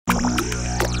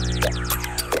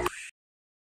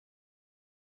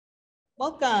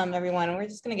Welcome, everyone. We're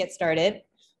just going to get started.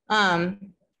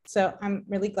 So I'm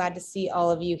really glad to see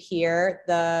all of you here.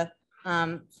 The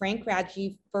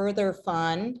Frank-Ratchye Further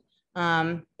Fund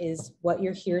is what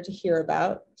you're here to hear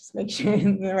about. Just make sure you're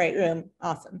in the right room.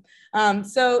 Awesome.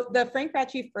 So the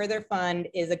Frank-Ratchye Further Fund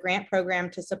is a grant program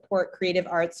to support creative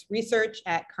arts research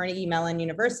at Carnegie Mellon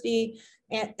University,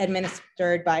 and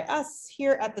administered by us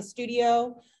here at the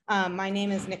studio. My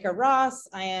name is Nika Ross.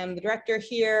 I am the director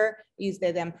here. Use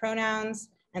they, them pronouns.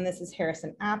 And this is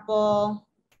Harrison Apple.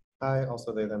 Hi,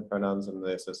 also they, them pronouns. I'm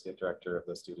the associate director of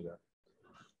the studio.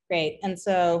 Great. And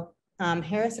so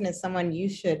Harrison is someone you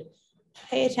should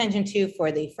pay attention to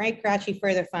for the Frank-Ratchye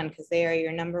Further Fund because they are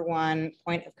your #1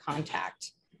 point of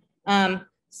contact.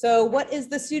 So what is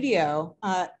the studio?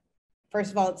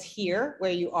 First of all, it's here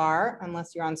where you are,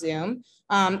 unless you're on Zoom.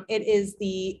 It is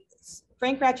the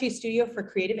Frank-Ratchye Studio for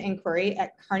Creative Inquiry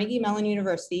at Carnegie Mellon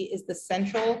University is the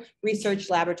central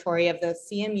research laboratory of the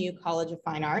CMU College of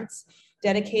Fine Arts,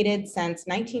 dedicated since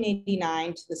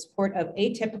 1989 to the support of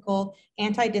atypical,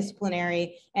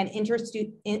 antidisciplinary, and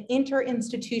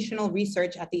interinstitutional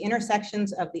research at the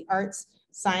intersections of the arts,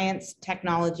 science,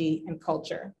 technology, and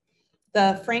culture.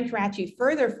 The Frank-Ratchye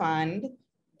Further Fund,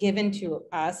 given to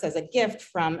us as a gift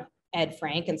from Ed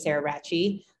Frank and Sarah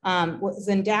Ratchye, was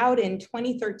endowed in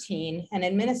 2013 and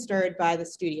administered by the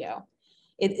studio.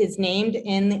 It is named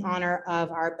in the honor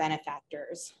of our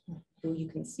benefactors, who you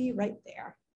can see right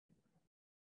there.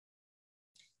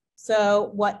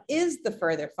 So what is the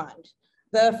Further Fund?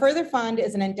 The Further Fund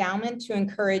is an endowment to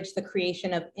encourage the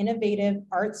creation of innovative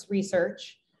arts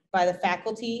research by the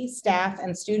faculty, staff,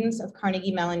 and students of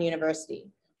Carnegie Mellon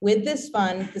University. With this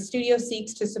fund, the studio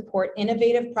seeks to support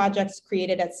innovative projects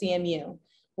created at CMU,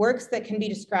 works that can be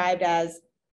described as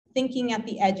thinking at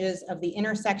the edges of the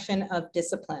intersection of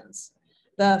disciplines.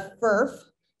 The FRFF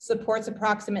supports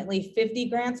approximately 50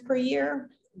 grants per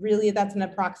year. Really, that's an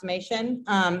approximation,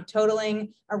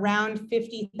 totaling around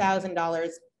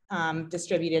 $50,000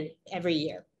 distributed every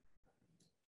year.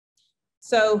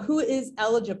 So who is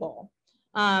eligible?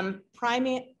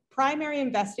 Primary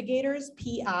investigators,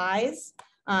 PIs,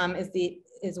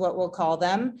 is what we'll call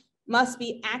them, must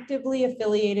be actively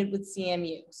affiliated with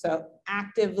CMU. So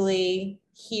actively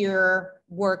here,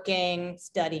 working,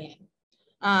 studying.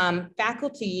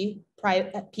 Faculty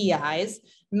PIs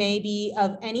may be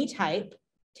of any type,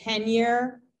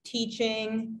 tenure,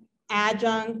 teaching,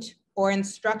 adjunct, or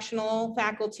instructional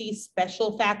faculty,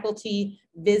 special faculty,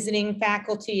 visiting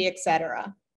faculty,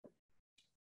 etc.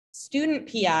 Student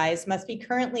PIs must be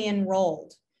currently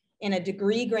enrolled in a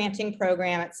degree granting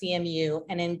program at CMU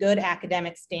and in good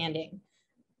academic standing,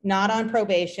 not on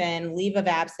probation, leave of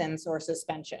absence, or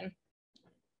suspension.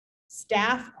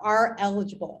 Staff are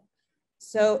eligible.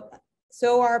 So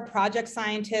are project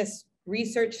scientists,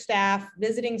 research staff,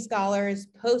 visiting scholars,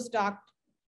 postdoc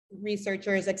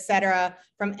researchers, et cetera,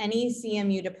 from any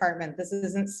CMU department. This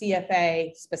isn't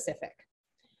CFA specific.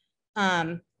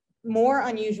 More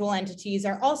unusual entities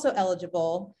are also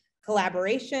eligible: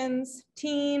 collaborations,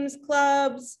 teams,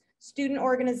 clubs, student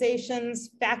organizations,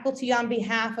 faculty on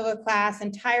behalf of a class,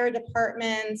 entire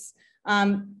departments,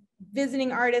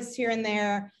 visiting artists here and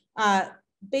there.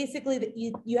 Basically,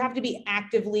 you have to be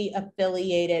actively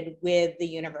affiliated with the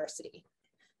university.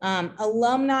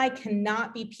 Alumni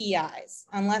cannot be PIs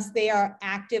unless they are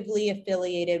actively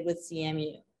affiliated with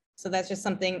CMU. So that's just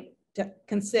something to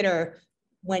consider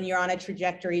when you're on a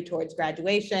trajectory towards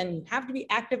graduation. You have to be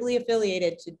actively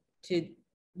affiliated to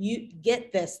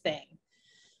get this thing.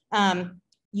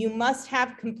 You must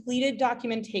have completed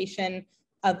documentation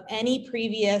of any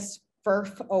previous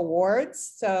FRFF awards.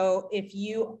 So if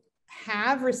you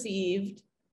have received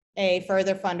a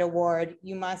Further Fund award,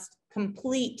 you must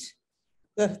complete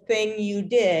the thing you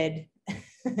did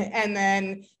and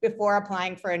then before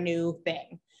applying for a new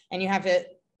thing. And you have to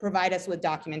provide us with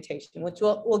documentation, which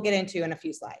we'll get into in a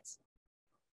few slides.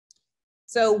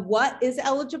 So what is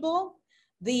eligible?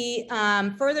 The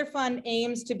Further Fund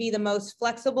aims to be the most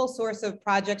flexible source of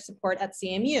project support at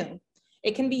CMU.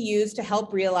 It can be used to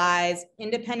help realize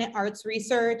independent arts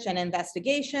research and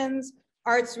investigations,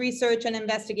 arts research and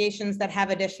investigations that have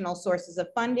additional sources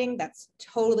of funding. That's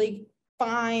totally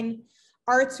fine.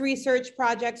 Arts research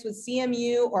projects with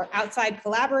CMU or outside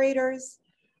collaborators,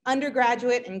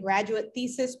 undergraduate and graduate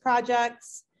thesis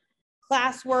projects,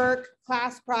 classwork,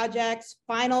 class projects,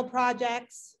 final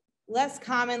projects, less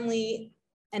commonly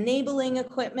enabling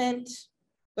equipment,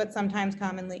 but sometimes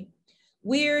commonly,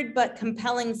 weird but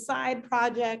compelling side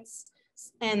projects,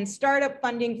 and startup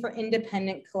funding for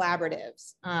independent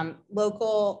collaboratives.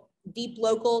 Deep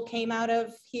Local came out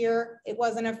of here. It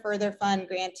wasn't a Further Fund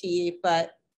grantee,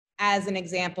 but as an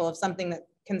example of something that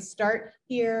can start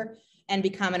here and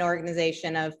become an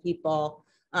organization of people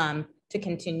to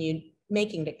continue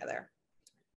making together.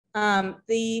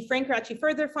 The Frank-Ratchye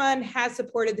Further Fund has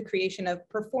supported the creation of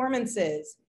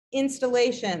performances,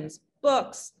 installations,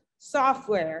 books,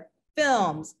 software,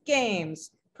 films,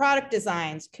 games, product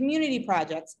designs, community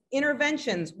projects,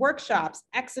 interventions, workshops,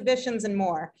 exhibitions, and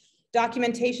more.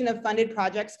 Documentation of funded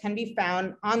projects can be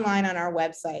found online on our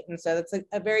website. And so that's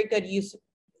a very good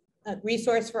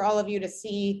resource for all of you to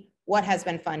see what has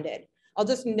been funded. I'll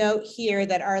just note here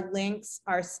that our links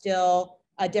are still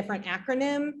a different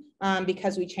acronym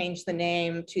because we changed the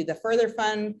name to the Further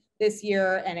Fund this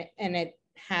year, and it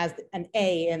has an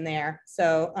A in there.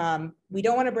 So we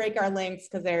don't want to break our links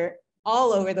because they're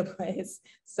all over the place.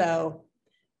 So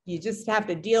you just have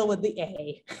to deal with the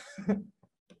A.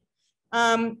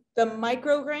 The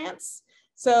microgrants.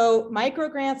 So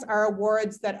microgrants are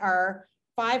awards that are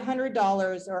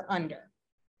 $500 or under.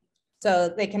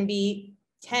 So they can be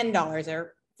 $10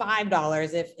 or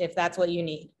 $5 if that's what you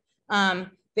need.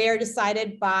 They are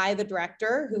decided by the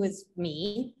director, who is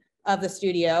me, of the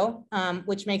studio,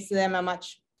 which makes them a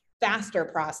much faster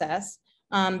process.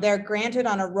 They're granted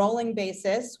on a rolling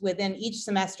basis within each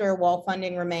semester while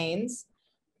funding remains.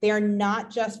 They are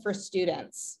not just for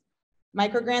students.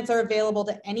 Microgrants are available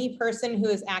to any person who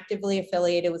is actively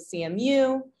affiliated with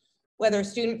CMU, whether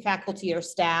student, faculty, or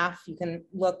staff. You can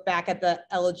look back at the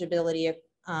eligibility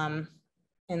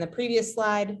in the previous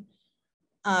slide.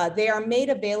 They are made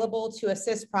available to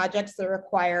assist projects that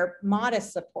require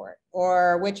modest support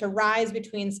or which arise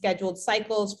between scheduled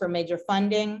cycles for major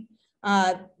funding.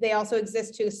 They also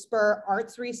exist to spur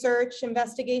arts research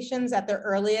investigations at their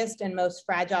earliest and most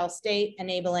fragile state,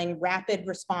 enabling rapid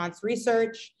response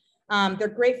research. They're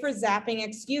great for zapping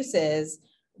excuses.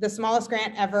 The smallest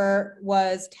grant ever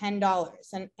was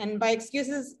 $10. And by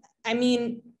excuses, I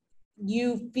mean,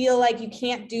 you feel like you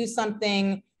can't do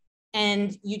something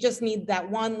and you just need that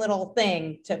one little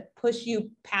thing to push you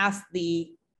past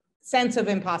the sense of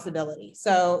impossibility.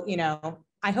 So, you know,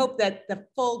 I hope that the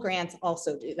full grants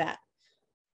also do that.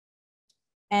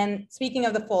 And speaking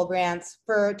of the full grants,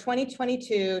 for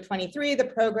 2022-23, the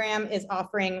program is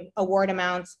offering award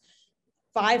amounts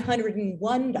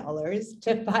 $501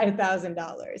 to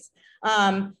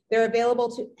 $5,000. They're available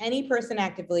to any person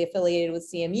actively affiliated with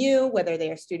CMU, whether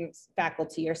they are students,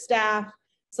 faculty, or staff,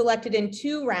 selected in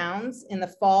 2 rounds in the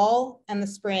fall and the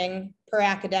spring per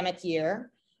academic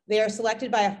year. They are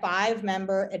selected by a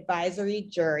 5-member advisory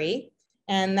jury,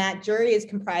 and that jury is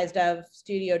comprised of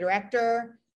studio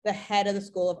director, the head of the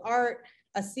School of Art,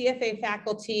 a CFA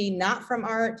faculty not from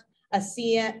art, a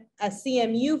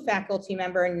CMU faculty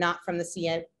member not from the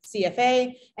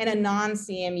CFA, and a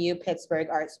non-CMU Pittsburgh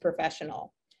arts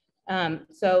professional.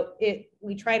 So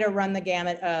we try to run the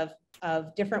gamut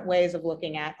of different ways of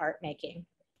looking at art making.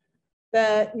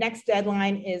 The next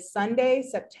deadline is Sunday,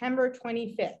 September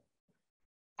 25th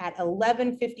at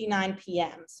 11:59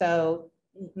 p.m. So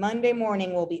Monday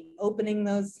morning, we'll be opening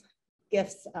those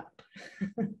gifts up.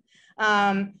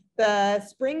 The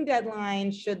spring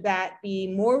deadline, should that be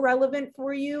more relevant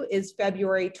for you, is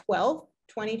February 12th,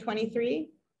 2023.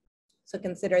 So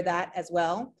consider that as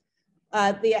well.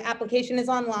 The application is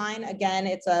online. Again,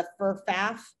 it's a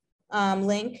FRFF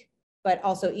link, but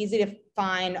also easy to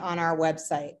find on our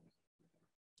website.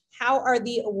 How are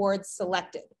the awards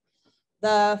selected?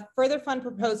 The Further Fund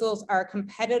proposals are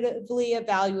competitively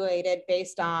evaluated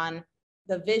based on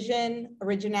the vision,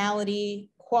 originality,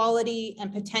 quality,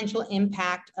 and potential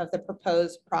impact of the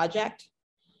proposed project,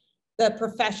 the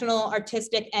professional,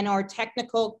 artistic, and/or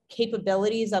technical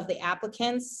capabilities of the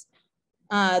applicants,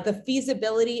 the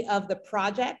feasibility of the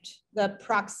project, the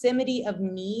proximity of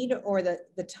need or the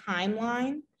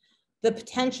timeline, the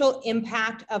potential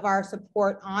impact of our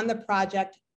support on the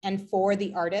project and for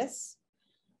the artists,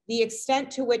 the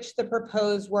extent to which the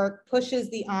proposed work pushes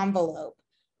the envelope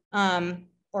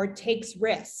or takes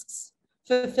risks,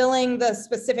 fulfilling the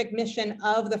specific mission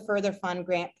of the Further Fund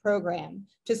grant program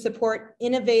to support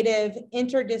innovative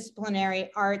interdisciplinary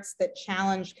arts that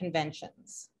challenge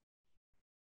conventions.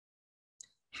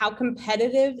 How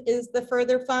competitive is the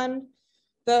Further Fund?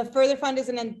 The Further Fund is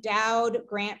an endowed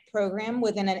grant program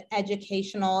within an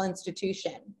educational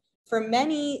institution. For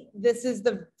many, this is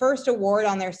the first award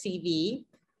on their CV.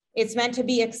 It's meant to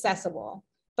be accessible,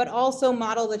 but also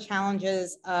model the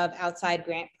challenges of outside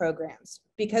grant programs.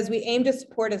 Because we aim to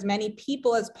support as many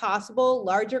people as possible,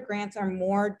 larger grants are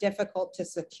more difficult to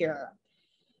secure.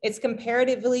 It's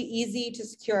comparatively easy to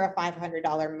secure a $500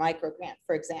 microgrant,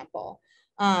 for example,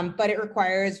 but it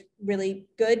requires really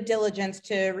good diligence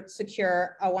to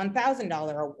secure a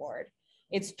 $1,000 award.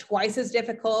 It's twice as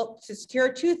difficult to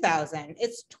secure 2,000.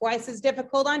 It's twice as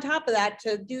difficult on top of that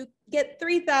to get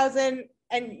 3,000,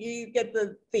 and you get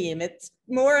the theme. It's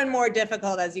more and more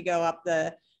difficult as you go up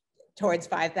towards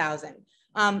 5,000.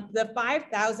 The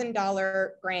 $5,000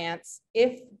 grants,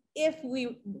 if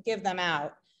we give them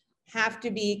out, have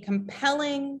to be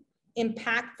compelling,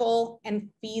 impactful, and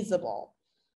feasible.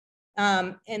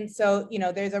 And so,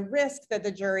 there's a risk that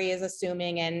the jury is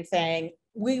assuming and saying,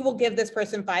 we will give this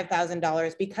person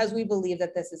 $5,000 because we believe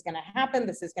that this is going to happen,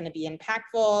 this is going to be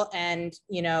impactful, and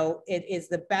it is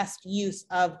the best use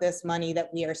of this money that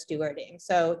we are stewarding.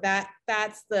 So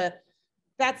that's the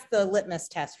litmus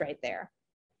test right there.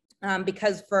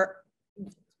 Because for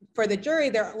the jury,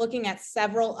 they're looking at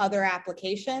several other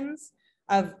applications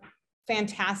of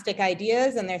fantastic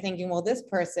ideas, and they're thinking, well, this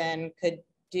person could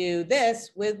do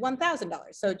this with $1,000.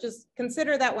 So just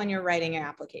consider that when you're writing your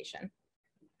application.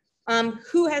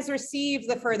 Who has received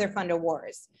the Further Fund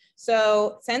awards?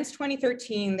 So since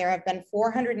 2013, there have been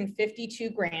 452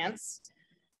 grants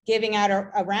giving out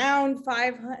around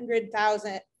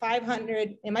 500,000,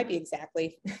 it might be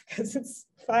exactly because it's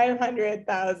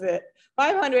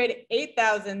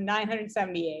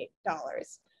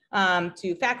 $508,978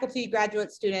 to faculty,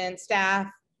 graduate students, staff,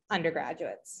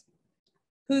 undergraduates.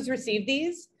 Who's received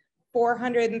these?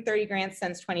 430 grants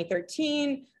since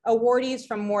 2013, awardees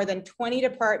from more than 20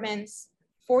 departments.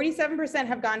 47%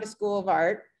 have gone to School of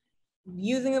Art.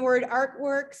 Using the word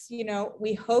artworks,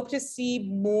 we hope to see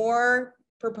more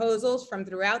proposals from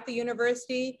throughout the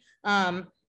university,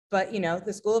 but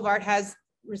the School of Art has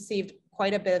received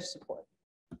quite a bit of support,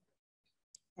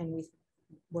 and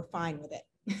we're fine with it.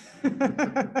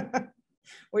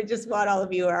 We just want all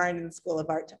of you who aren't in the School of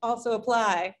Art to also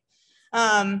apply.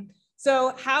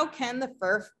 So how can the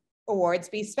FRFF awards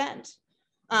be spent?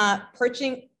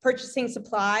 Purchasing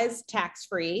supplies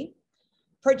tax-free,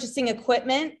 purchasing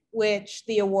equipment, which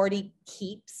the awardee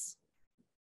keeps,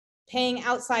 paying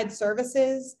outside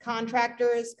services,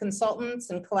 contractors, consultants,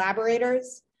 and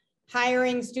collaborators,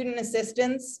 hiring student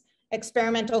assistants,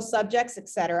 experimental subjects,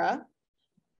 etc.,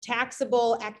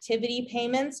 taxable activity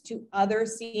payments to other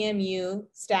CMU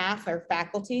staff or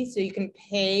faculty, so you can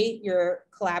pay your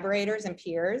collaborators and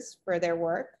peers for their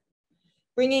work,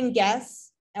 bringing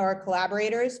guests or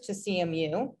collaborators to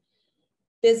CMU,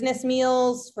 business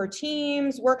meals for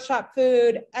teams, workshop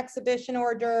food, exhibition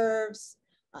hors d'oeuvres,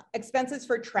 expenses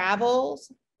for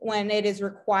travels when it is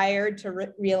required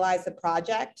to realize the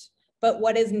project. But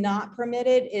what is not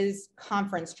permitted is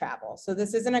conference travel. So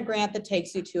this isn't a grant that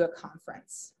takes you to a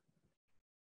conference.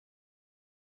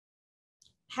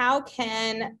 How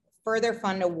can Further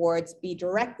Fund awards be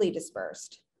directly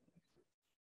dispersed?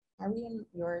 Are we in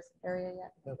your area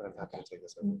yet? No, but I'm happy to take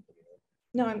this over.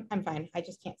 No, I'm fine. I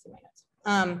just can't see my notes.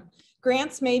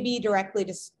 Grants may be directly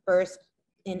dispersed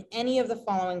in any of the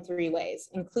following three ways,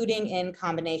 including in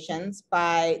combinations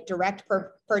by direct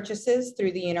purchases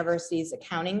through the university's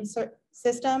accounting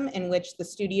system, in which the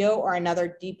studio or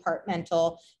another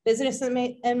departmental business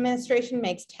administration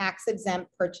makes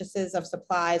tax-exempt purchases of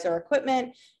supplies or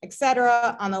equipment,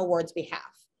 etc., on the award's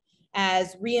behalf,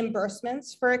 as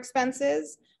reimbursements for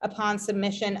expenses upon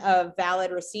submission of valid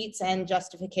receipts and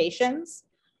justifications.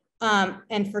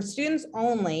 And for students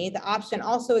only, the option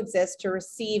also exists to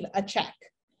receive a check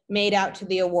made out to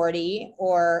the awardee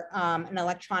or an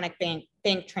electronic bank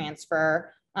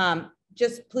transfer.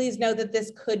 Just please know that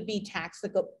this could be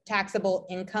taxable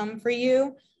income for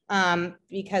you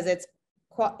because it's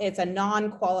a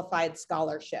non-qualified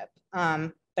scholarship,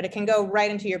 but it can go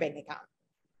right into your bank account.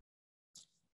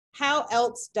 How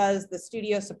else does the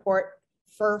studio support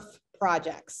FRFF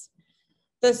projects?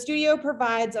 The studio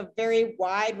provides a very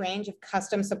wide range of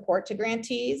custom support to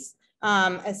grantees,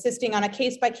 assisting on a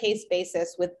case-by-case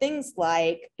basis with things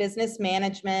like business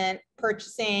management,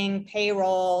 purchasing,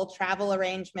 payroll, travel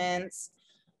arrangements,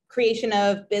 creation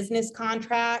of business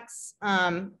contracts.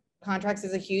 Contracts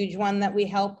is a huge one that we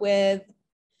help with.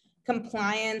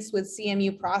 Compliance with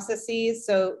CMU processes,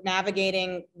 so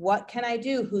navigating what can I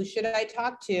do, who should I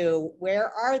talk to,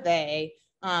 where are they,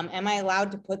 am I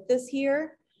allowed to put this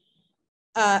here?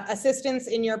 Assistance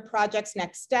in your project's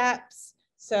next steps.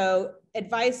 So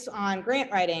advice on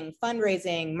grant writing,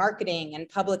 fundraising, marketing, and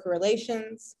public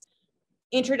relations.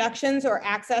 Introductions or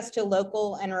access to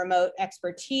local and remote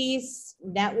expertise,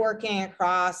 networking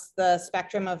across the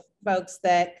spectrum of folks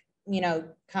that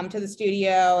come to the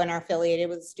studio and are affiliated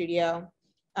with the studio.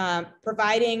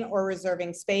 Providing or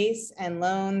reserving space and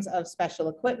loans of special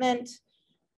equipment.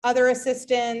 other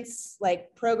assistants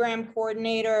like program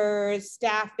coordinators,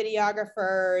 staff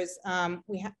videographers.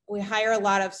 We hire a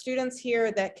lot of students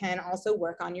here that can also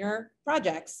work on your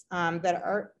projects that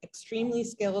are extremely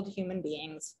skilled human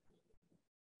beings.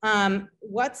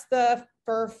 What's the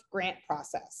FRFF grant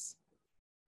process?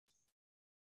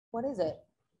 What is it?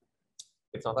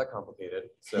 It's not that complicated,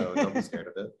 so don't be scared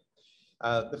of it.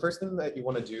 The first thing that you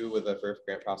want to do with the FRFF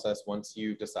grant process, once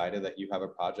you've decided that you have a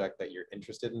project that you're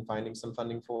interested in finding some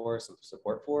funding for, some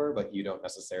support for, but you don't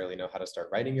necessarily know how to start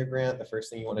writing your grant, the first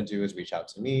thing you want to do is reach out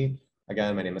to me.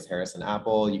 Again, my name is Harrison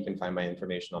Apple. You can find my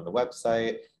information on the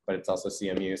website, but it's also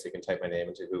CMU, so you can type my name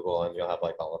into Google and you'll have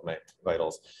like all of my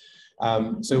vitals.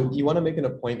 So you want to make an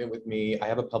appointment with me. I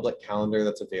have a public calendar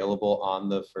that's available on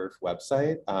the FRFF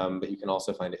website, but you can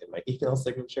also find it in my email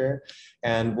signature.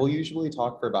 And we'll usually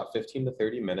talk for about 15 to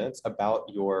 30 minutes about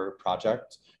your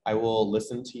project. I will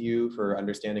listen to you for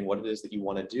understanding what it is that you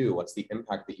want to do. What's the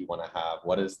impact that you want to have?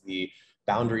 What is the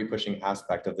boundary pushing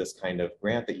aspect of this kind of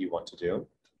grant that you want to do?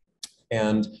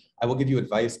 And I will give you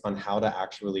advice on how to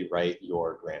actually write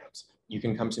your grant. You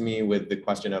can come to me with the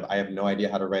question of, I have no idea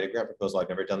how to write a grant proposal. I've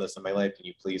never done this in my life. Can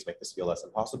you please make this feel less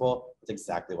impossible? That's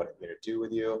exactly what I'm here to do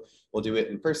with you. We'll do it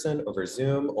in person over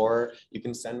Zoom, or you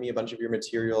can send me a bunch of your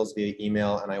materials via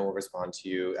email and I will respond to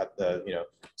you at the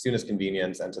soonest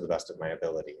convenience and to the best of my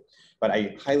ability. But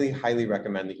I highly, highly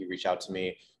recommend that you reach out to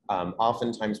me.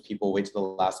 Oftentimes people wait to the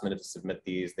last minute to submit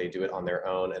these. They do it on their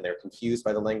own and they're confused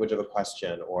by the language of a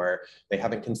question, or they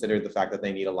haven't considered the fact that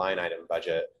they need a line item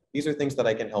budget. These are things that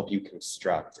I can help you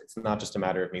construct. It's not just a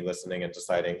matter of me listening and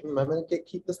deciding, I'm gonna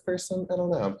keep this person, I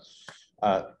don't know.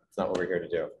 It's not what we're here to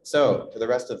do. So for the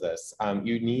rest of this,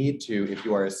 you need to, if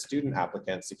you are a student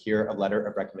applicant, secure a letter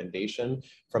of recommendation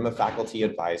from a faculty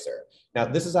advisor. Now,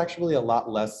 this is actually a lot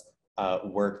less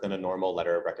work than a normal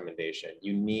letter of recommendation.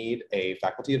 You need a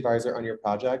faculty advisor on your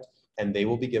project, and they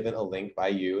will be given a link by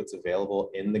you. It's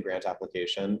available in the grant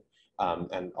application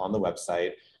and on the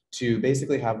website, to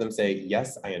basically have them say,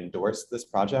 yes, I endorse this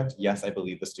project. Yes, I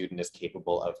believe the student is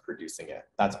capable of producing it.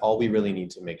 That's all we really need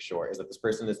to make sure, is that this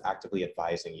person is actively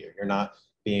advising you. You're not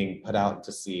being put out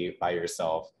to sea by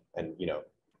yourself and,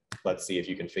 let's see if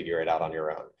you can figure it out on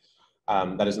your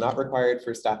own. That is not required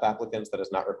for staff applicants. That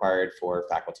is not required for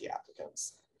faculty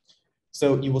applicants.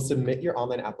 So you will submit your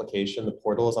online application. The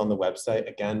portal is on the website.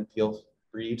 Again, feel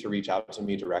free to reach out to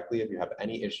me directly if you have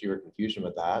any issue or confusion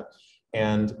with that.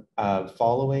 And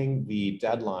following the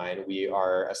deadline, we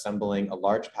are assembling a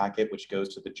large packet which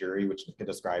goes to the jury, which Nika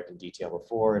described in detail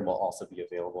before, and will also be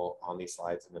available on these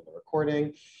slides and in the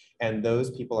recording. And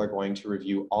those people are going to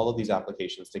review all of these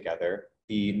applications together.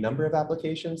 The number of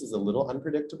applications is a little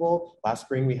unpredictable. Last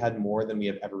spring, we had more than we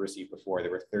have ever received before.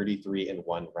 There were 33 in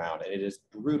one round, and it is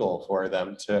brutal for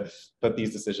them to put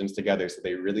these decisions together. So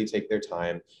they really take their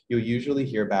time. You'll usually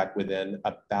hear back within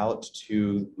about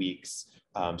 2 weeks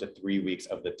to 3 weeks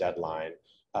of the deadline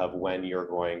of when you're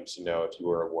going to know if you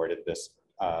were awarded this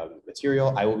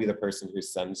material. I will be the person who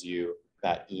sends you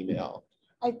that email.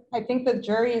 I think the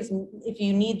jury is, if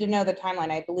you need to know the timeline,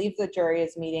 I believe the jury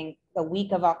is meeting the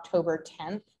week of October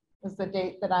 10th is the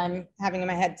date that I'm having in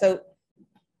my head. So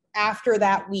after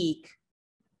that week,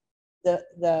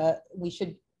 we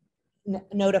should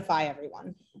notify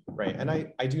everyone. Right, and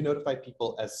I do notify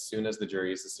people as soon as the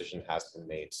jury's decision has been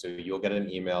made. So you'll get an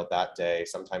email that day,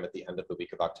 sometime at the end of the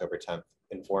week of October 10th,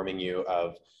 informing you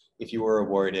of if you were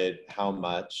awarded, how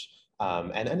much,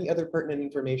 and any other pertinent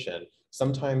information.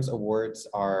 Sometimes awards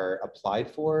are applied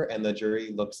for and the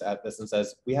jury looks at this and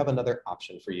says, we have another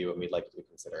option for you and we'd like you to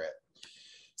consider it.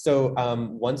 So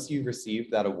once you've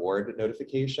received that award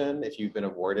notification, if you've been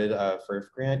awarded a FRFF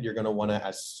grant, you're going to want to,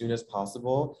 as soon as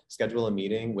possible, schedule a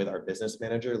meeting with our business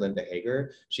manager, Linda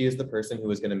Hager. She is the person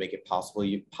who is going to make it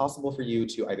possible for you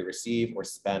to either receive or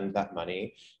spend that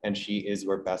money, and she is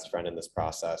your best friend in this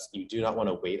process. You do not want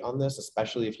to wait on this,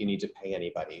 especially if you need to pay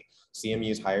anybody.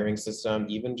 CMU's hiring system,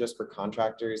 even just for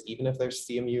contractors, even if they're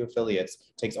CMU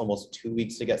affiliates, takes almost 2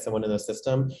 weeks to get someone in the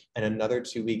system, and another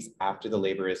 2 weeks after the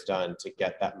labor is done to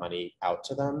get that money out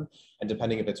to them. And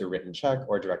depending if it's a written check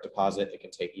or direct deposit, it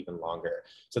can take even longer.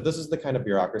 So this is the kind of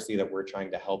bureaucracy that we're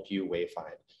trying to help you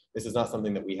wayfind. This is not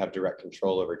something that we have direct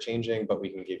control over changing, but we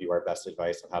can give you our best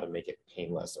advice on how to make it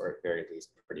painless, or at very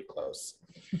least pretty close.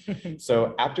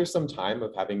 So after some time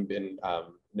of having been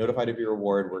notified of your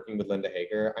award, working with Linda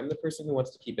Hager, I'm the person who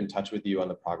wants to keep in touch with you on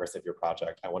the progress of your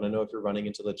project. I want to know if you're running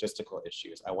into logistical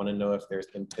issues. I want to know if there's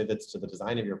been pivots to the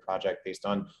design of your project based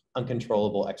on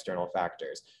uncontrollable external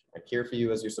factors. I'm here for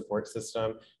you as your support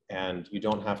system, and you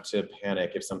don't have to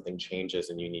panic if something changes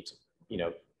and you need to,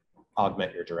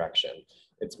 augment your direction.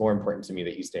 It's more important to me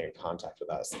that you stay in contact with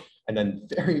us. And then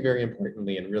very, very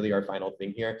importantly, and really our final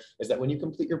thing here, is that when you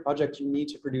complete your project, you need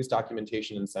to produce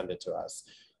documentation and send it to us.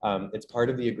 It's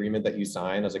part of the agreement that you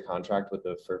sign as a contract with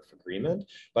the FRFF agreement,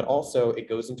 but also it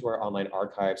goes into our online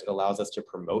archives. It allows us to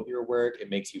promote your work. It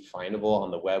makes you findable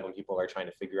on the web when people are trying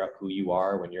to figure out who you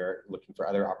are when you're looking for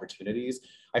other opportunities.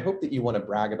 I hope that you want to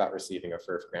brag about receiving a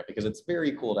FRFF grant, because it's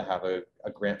very cool to have a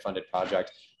grant-funded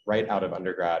project right out of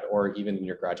undergrad or even in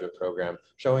your graduate program,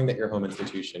 showing that your home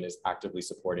institution is actively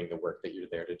supporting the work that you're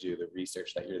there to do, the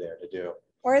research that you're there to do.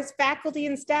 Or as faculty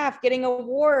and staff getting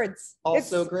awards.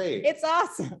 Also great. It's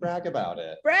awesome. Brag about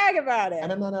it. Brag about it.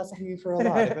 And I'm not asking you for a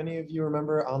lot. If any of you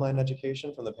remember online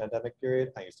education from the pandemic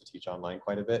period, I used to teach online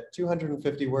quite a bit.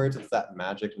 250 words, it's that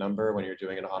magic number when you're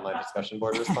doing an online discussion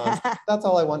board response. That's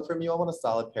all I want from you. I want a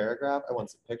solid paragraph. I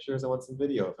want some pictures. I want some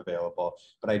video if available.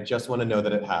 But I just want to know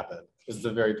that it happened. This is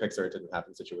a very Pixar it didn't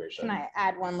happen situation. Can I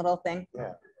add one little thing?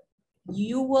 Yeah.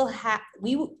 You will have,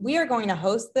 we are going to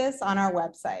host this on our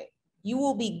website. You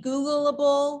will be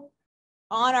Googleable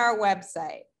on our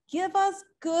website. Give us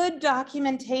good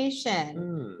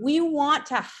documentation. We want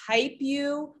to hype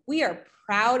you. We are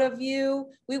proud of you.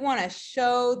 We want to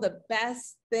show the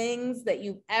best things that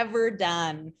you've ever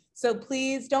done. So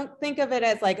please don't think of it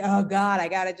as like, oh God, I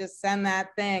got to just send that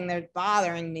thing. They're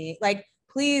bothering me. Like,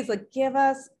 please, like, give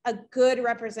us a good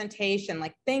representation.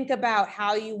 Like, think about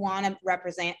how you want to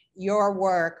represent your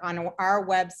work on our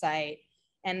website.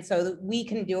 And so that we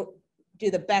can do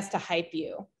the best to hype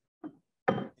you.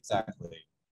 Exactly.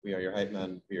 We are your hype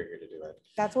men. We are here to do it.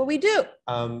 That's what we do.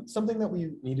 Something that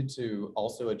we needed to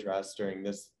also address during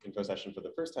this info session for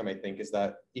the first time, I think, is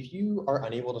that if you are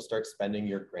unable to start spending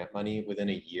your grant money within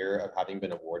a year of having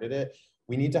been awarded it,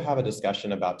 we need to have a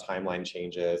discussion about timeline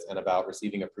changes and about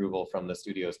receiving approval from the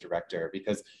studio's director,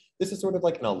 because this is sort of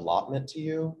like an allotment to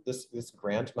you, this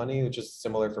grant money, which is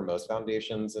similar for most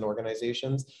foundations and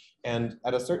organizations. And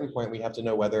at a certain point, we have to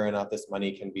know whether or not this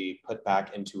money can be put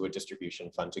back into a distribution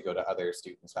fund to go to other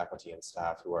students, faculty, and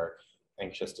staff who are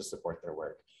anxious to support their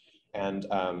work. And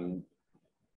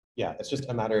yeah, it's just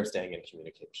a matter of staying in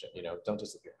communication, you know, don't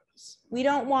disappear on us. We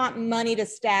don't want money to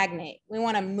stagnate. We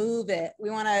want to move it. We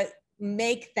want to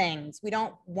make things. We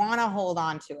don't want to hold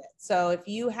on to it. So if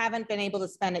you haven't been able to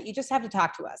spend it, you just have to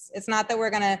talk to us. It's not that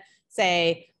we're going to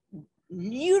say,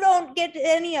 you don't get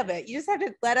any of it. You just have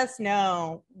to let us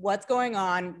know what's going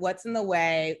on, what's in the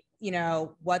way, you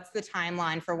know, what's the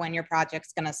timeline for when your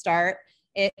project's going to start.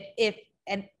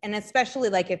 And especially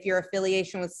like if your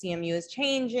affiliation with CMU is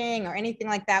changing or anything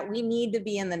like that, we need to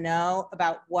be in the know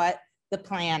about what the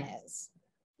plan is.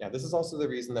 Yeah, this is also the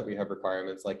reason that we have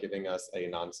requirements like giving us a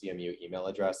non-CMU email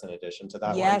address in addition to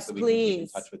that yes, one, so we please. can keep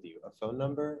in touch with you. A phone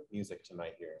number, music to my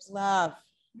ears. Love.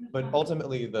 But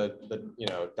ultimately, the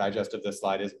digest of this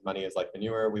slide is money is like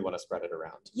manure. We want to spread it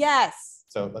around. Yes.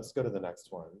 So let's go to the next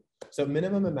one. So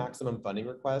minimum and maximum funding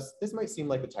requests. This might seem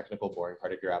like the technical, boring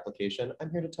part of your application.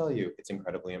 I'm here to tell you it's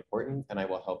incredibly important, and I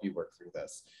will help you work through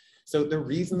this. So the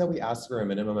reason that we ask for a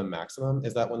minimum and maximum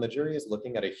is that when the jury is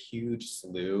looking at a huge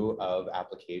slew of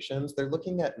applications, they're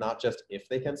looking at not just if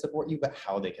they can support you, but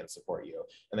how they can support you.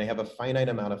 And they have a finite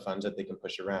amount of funds that they can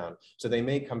push around. So they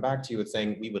may come back to you with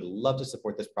saying, we would love to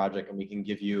support this project and we can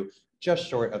give you just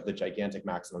short of the gigantic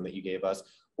maximum that you gave us.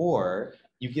 Or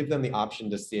you give them the option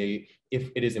to say,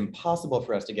 if it is impossible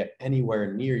for us to get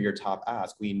anywhere near your top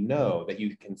ask, we know that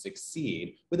you can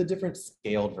succeed with a different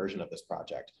scaled version of this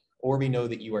project. Or we know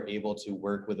that you are able to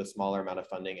work with a smaller amount of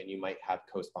funding and you might have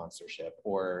co-sponsorship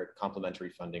or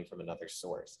complementary funding from another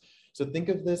source. So think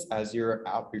of this as your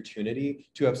opportunity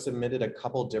to have submitted a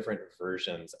couple different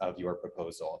versions of your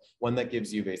proposal. One that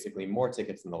gives you basically more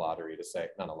tickets in the lottery to say,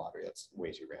 not a lottery, that's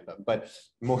way too random, but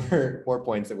more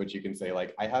points at which you can say,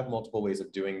 like, I have multiple ways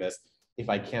of doing this.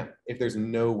 If there's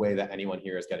no way that anyone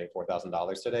here is getting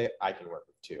 $4,000 today, I can work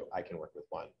with two, I can work with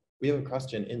one. We have a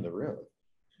question in the room.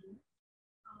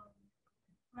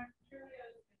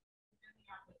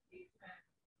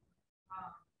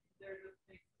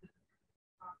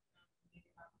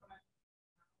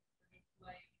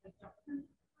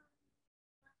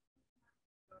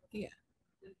 Yeah.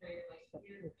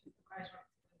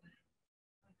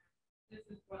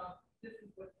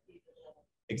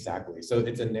 Exactly. So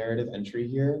it's a narrative entry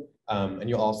here, and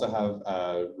you'll also have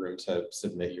room to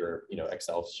submit your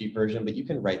Excel sheet version, but you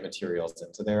can write materials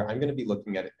into there. I'm going to be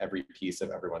looking at every piece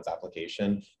of everyone's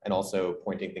application and also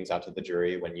pointing things out to the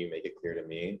jury when you make it clear to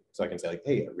me. So I can say, like,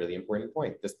 hey, a really important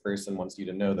point. This person wants you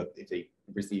to know that if they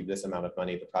receive this amount of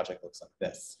money, the project looks like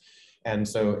this. And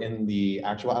so in the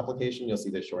actual application, you'll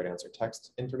see the short answer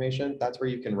text information. That's where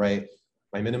you can write,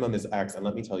 My minimum is X, and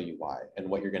let me tell you why and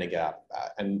what you're going to get out of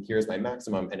that. And here's my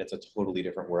maximum, and it's a totally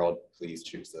different world. Please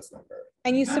choose this number.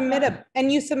 And you submit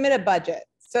a budget.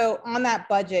 So on that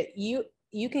budget, you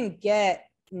can get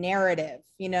narrative,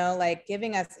 like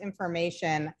giving us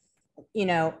information.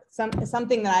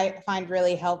 Something that I find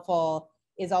really helpful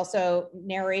is also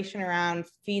narration around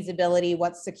feasibility,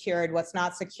 what's secured, what's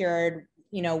not secured,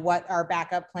 what are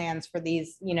backup plans for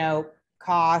these,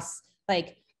 costs.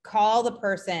 Like, call the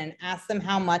person, ask them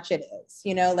how much it is,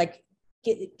 like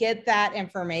get that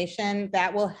information.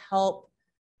 That will help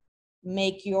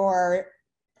make your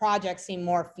project seem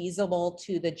more feasible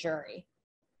to the jury.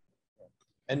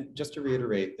 And just to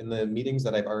reiterate, in the meetings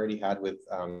that I've already had with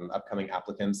upcoming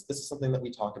applicants, this is something that we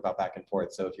talk about back and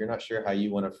forth. So if you're not sure how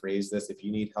you want to phrase this, if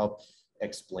you need help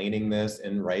explaining this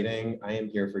in writing, I am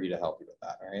here for you to help you with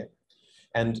that, all right?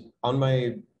 And on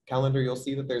my calendar, you'll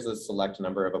see that there's a select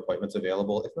number of appointments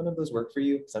available. If none of those work for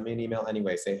you, send me an email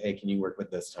anyway. Say, hey, can you work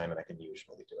with this time? And I can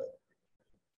usually do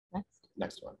it.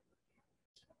 Next one.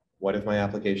 What if my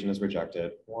application is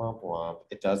rejected? Womp womp.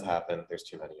 It does happen. There's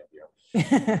too many of you.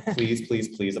 Please,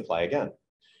 please, please apply again.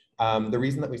 The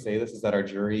reason that we say this is that our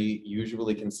jury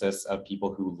usually consists of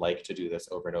people who like to do this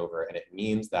over and over, and it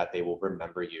means that they will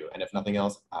remember you. And if nothing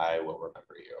else, I will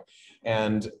remember you.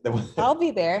 And I'll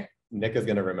be there. Nick is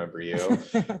going to remember you.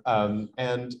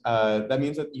 That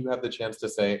means that you have the chance to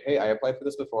say, hey, I applied for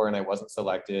this before and I wasn't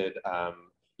selected.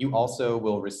 You also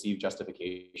will receive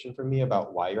justification from me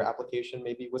about why your application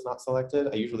maybe was not selected.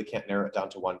 I usually can't narrow it down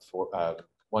to one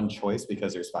choice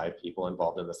because there's 5 people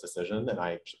involved in this decision, and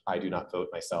I do not vote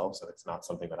myself, so it's not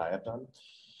something that I have done.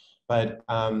 But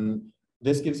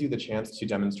this gives you the chance to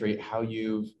demonstrate how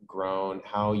you've grown,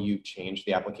 how you've changed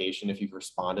the application, if you've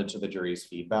responded to the jury's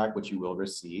feedback, which you will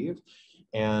receive.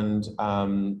 And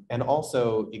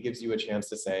also it gives you a chance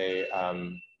to say,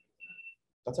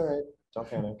 that's all right, don't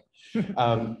panic.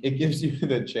 It gives you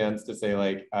the chance to say,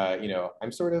 like,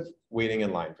 I'm sort of waiting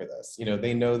in line for this.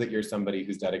 They know that you're somebody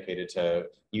who's dedicated to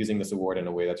using this award in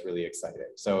a way that's really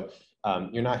exciting. So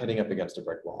you're not hitting up against a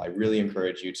brick wall. I really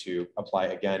encourage you to apply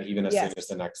again, even as soon as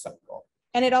the next cycle.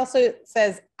 And it also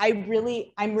says, I'm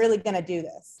really going to do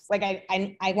this. Like,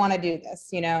 I want to do this,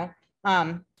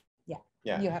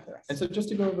 Yeah, you have the rest. And so just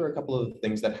to go over a couple of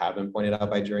things that have been pointed out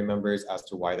by jury members as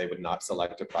to why they would not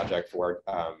select a project for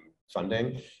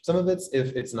funding. Some of it's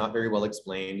if it's not very well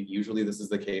explained. Usually this is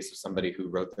the case of somebody who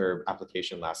wrote their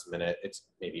application last minute. It's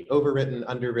maybe overwritten,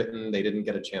 underwritten. They didn't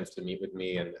get a chance to meet with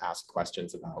me and ask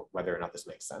questions about whether or not this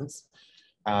makes sense.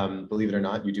 Believe it or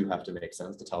not, you do have to make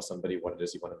sense to tell somebody what it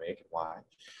is you want to make and why.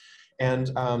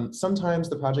 And sometimes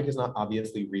the project is not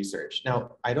obviously researched.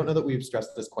 Now, I don't know that we've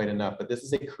stressed this quite enough, but this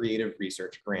is a creative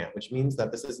research grant, which means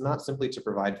that this is not simply to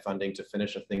provide funding to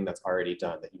finish a thing that's already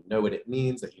done, that you know what it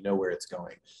means, that you know where it's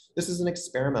going. This is an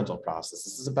experimental process.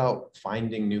 This is about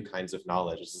finding new kinds of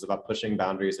knowledge. This is about pushing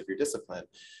boundaries of your discipline.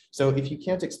 So if you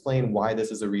can't explain why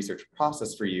this is a research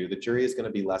process for you, the jury is going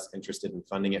to be less interested in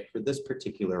funding it for this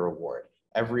particular award.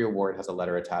 Every award has a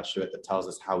letter attached to it that tells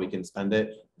us how we can spend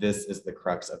it. This is the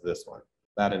crux of this one.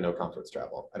 That and no conference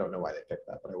travel. I don't know why they picked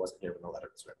that, but I wasn't here when the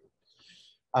letter was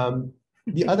written.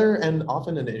 The other and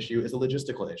often an issue is a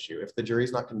logistical issue. If the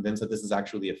jury's not convinced that this is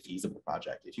actually a feasible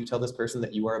project, if you tell this person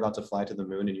that you are about to fly to the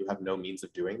moon and you have no means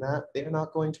of doing that, they are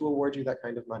not going to award you that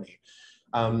kind of money.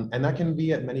 And that can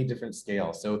be at many different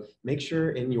scales. So make sure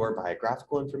in your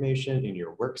biographical information, in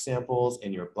your work samples,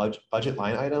 in your budget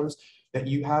line items, that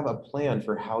you have a plan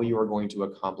for how you are going to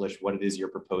accomplish what it is you're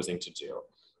proposing to do.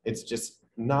 It's just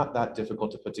not that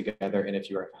difficult to put together. And if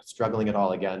you are struggling at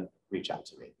all, again, reach out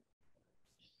to me.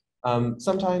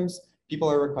 Sometimes people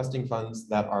are requesting funds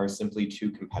that are simply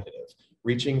too competitive.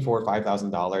 Reaching for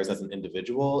 $5,000 as an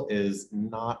individual is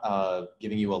not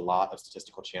giving you a lot of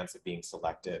statistical chance of being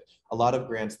selected. A lot of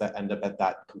grants that end up at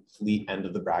that complete end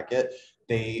of the bracket,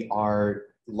 they are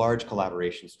large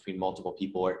collaborations between multiple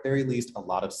people, or at very least a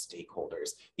lot of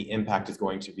stakeholders. The impact is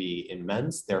going to be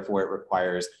immense, therefore it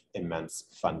requires immense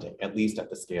funding, at least at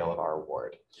the scale of our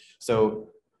award. So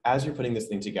as you're putting this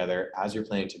thing together, as you're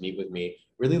planning to meet with me,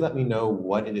 really let me know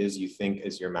what it is you think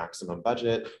is your maximum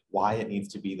budget, why it needs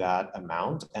to be that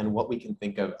amount, and what we can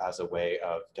think of as a way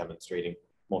of demonstrating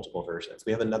multiple versions.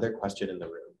 We have another question in the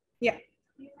room. Yeah.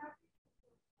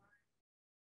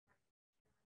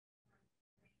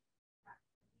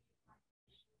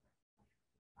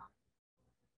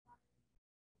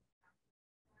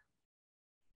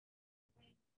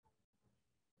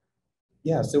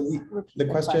 Yeah, so the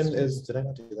question is, did I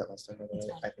not do that last time? I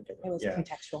think I did. It was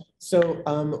contextual. So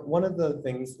one of the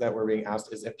things that we're being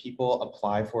asked is if people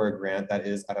apply for a grant that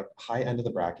is at a high end of the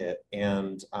bracket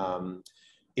and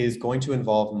is going to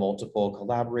involve multiple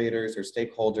collaborators or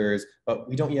stakeholders, but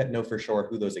we don't yet know for sure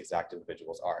who those exact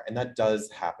individuals are. And that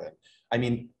does happen. I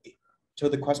mean, to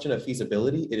the question of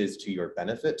feasibility, it is to your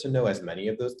benefit to know as many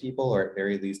of those people, or at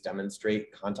very least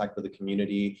demonstrate contact with the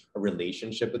community, a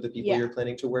relationship with the people you're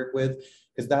planning to work with,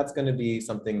 because that's going to be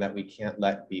something that we can't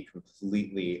let be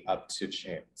completely up to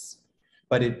chance.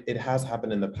 But it has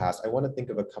happened in the past. I want to think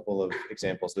of a couple of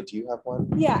examples, but do you have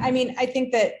one? Yeah, I mean, I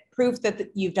think that proof that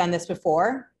you've done this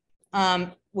before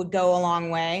would go a long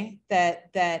way,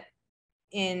 that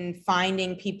in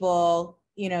finding people,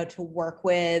 you know, to work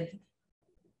with.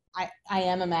 I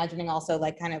am imagining also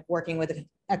like kind of working with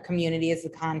a community as the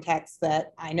context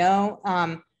that I know,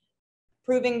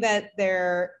 proving that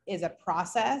there is a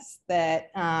process, that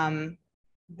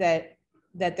that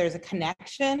there's a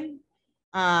connection,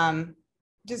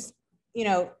 just, you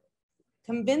know,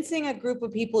 convincing a group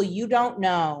of people you don't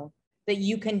know that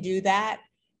you can do that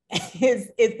is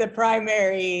the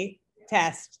primary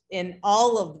test in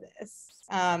all of this.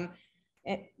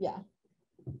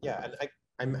 Yeah, and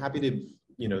I'm happy to,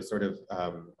 you know, sort of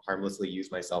harmlessly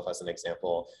use myself as an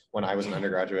example. When I was an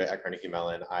undergraduate at Carnegie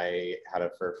Mellon, I had a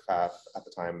FRFF at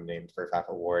the time named FRFF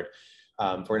Award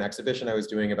for an exhibition I was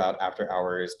doing about after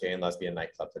hours gay and lesbian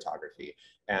nightclub photography.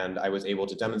 And I was able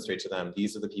to demonstrate to them,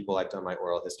 these are the people I've done my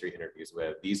oral history interviews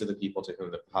with. These are the people to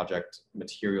whom the project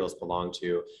materials belong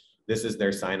to. This is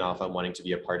their sign off on wanting to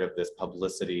be a part of this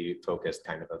publicity focused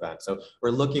kind of event. So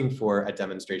we're looking for a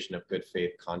demonstration of good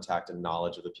faith contact and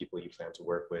knowledge of the people you plan to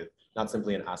work with, not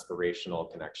simply an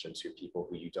aspirational connection to people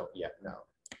who you don't yet know.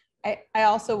 I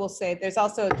also will say there's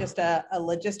also just a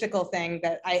logistical thing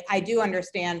that I do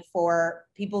understand for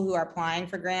people who are applying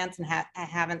for grants and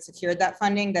haven't secured that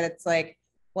funding, that it's like,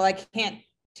 well, I can't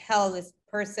tell this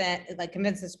person, like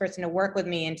convince this person to work with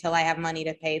me until I have money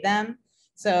to pay them.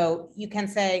 So you can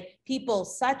say people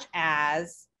such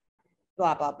as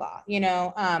blah, blah, blah, you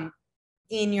know,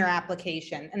 in your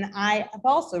application. And I have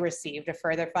also received a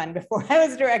Further Fund before I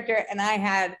was director, and I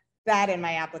had that in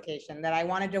my application, that I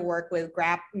wanted to work with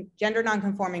gender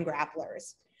nonconforming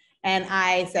grapplers. And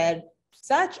I said,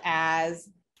 such as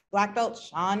Black Belt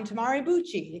Sean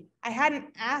Tamari-Bucci. I hadn't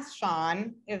asked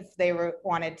Sean if they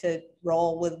wanted to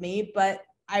roll with me, but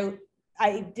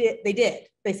they did.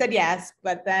 They said yes,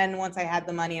 but then once I had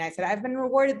the money and I said, I've been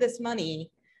rewarded this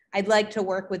money, I'd like to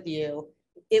work with you.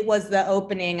 It was the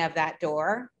opening of that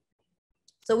door.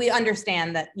 So we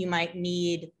understand that you might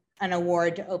need an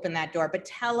award to open that door, but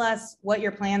tell us what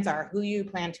your plans are, who you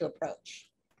plan to approach.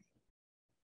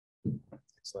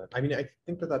 Excellent. I mean, I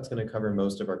think that that's going to cover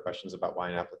most of our questions about why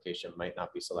an application might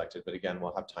not be selected, but again,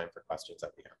 we'll have time for questions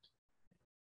at the end.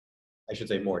 I should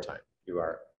say more time. You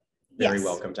are very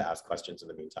welcome to ask questions in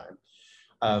the meantime.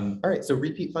 All right, so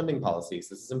repeat funding policies.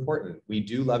 This is important. We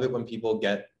do love it when people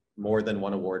get more than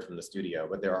one award from the studio,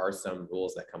 but there are some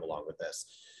rules that come along with this.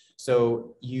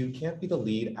 So you can't be the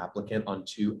lead applicant on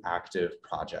 2 active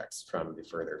projects from the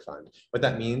Further Fund. What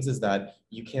that means is that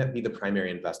you can't be the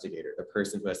primary investigator, the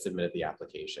person who has submitted the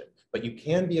application, but you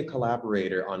can be a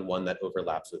collaborator on one that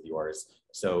overlaps with yours.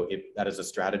 So that is a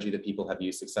strategy that people have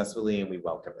used successfully, and we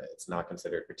welcome it. It's not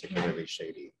considered particularly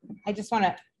shady. I just want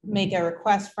to make a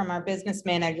request from our business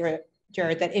manager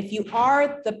that if you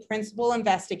are the principal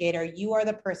investigator, you are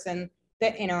the person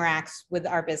that interacts with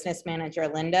our business manager,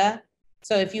 Linda.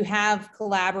 So if you have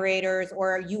collaborators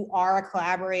or you are a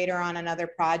collaborator on another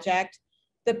project,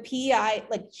 the PI,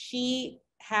 like she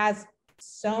has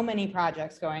so many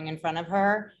projects going in front of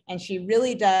her, and she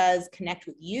really does connect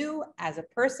with you as a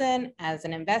person, as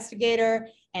an investigator,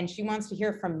 and she wants to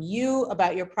hear from you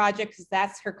about your project because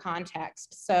that's her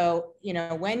context. So, you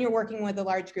know, when you're working with a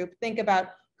large group, think about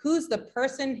who's the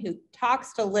person who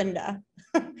talks to Linda.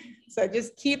 So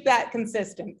just keep that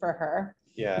consistent for her.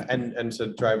 Yeah, and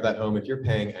to drive that home, if you're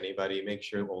paying anybody, make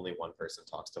sure only one person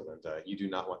talks to Linda. You do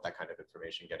not want that kind of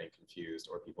information getting confused,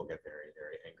 or people get very,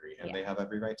 very angry, and they have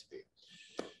every right to be.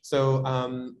 So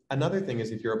another thing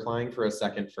is, if you're applying for a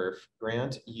second FRF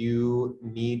grant, you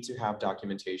need to have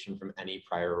documentation from any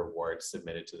prior awards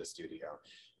submitted to the studio.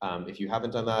 If you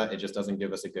haven't done that, it just doesn't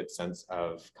give us a good sense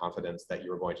of confidence that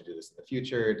you're going to do this in the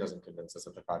future. It doesn't convince us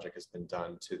that the project has been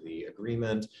done to the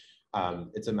agreement.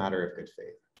 It's a matter of good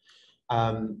faith.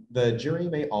 The jury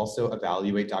may also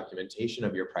evaluate documentation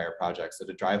of your prior projects. So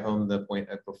to drive home the point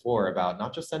before about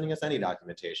not just sending us any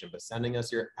documentation, but sending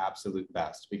us your absolute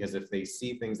best, because if they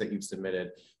see things that you've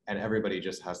submitted and everybody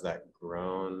just has that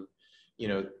groan, you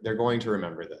know, they're going to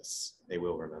remember this. They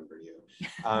will remember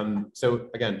you. So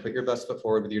again, put your best foot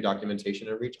forward with your documentation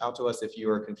and reach out to us if you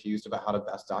are confused about how to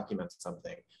best document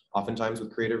something. Oftentimes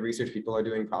with creative research, people are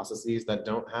doing processes that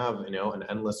don't have, you know, an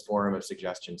endless forum of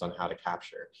suggestions on how to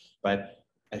capture. But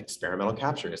experimental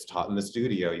capture is taught in the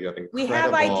studio. You have we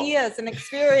have ideas and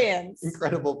experience.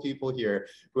 Incredible people here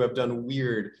who have done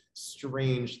weird,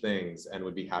 strange things and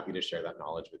would be happy to share that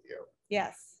knowledge with you.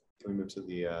 Yes. Can we move to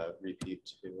the repeat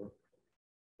too?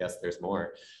 Yes, there's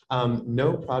more.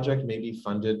 No project may be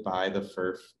funded by the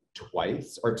FRFF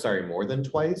twice, or sorry, more than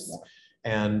twice. Yeah.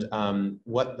 And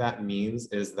what that means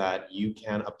is that you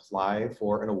can apply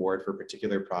for an award for a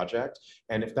particular project.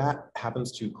 And if that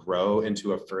happens to grow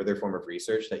into a further form of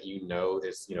research that you know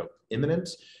is, you know, imminent,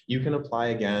 you can apply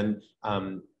again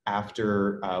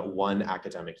after one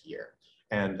academic year.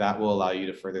 And that will allow you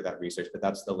to further that research, but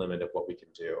that's the limit of what we can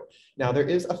do. Now, there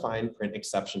is a fine print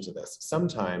exception to this.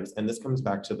 Sometimes, and this comes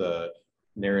back to the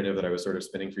narrative that I was sort of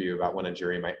spinning for you about when a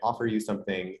jury might offer you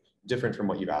something different from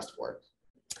what you've asked for.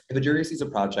 If a jury sees a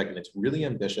project and it's really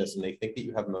ambitious and they think that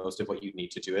you have most of what you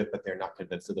need to do it, but they're not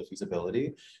convinced of the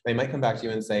feasibility, they might come back to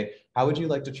you and say, how would you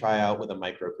like to try out with a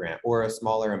microgrant or a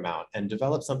smaller amount and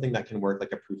develop something that can work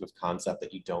like a proof of concept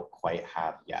that you don't quite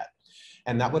have yet?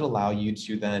 And that would allow you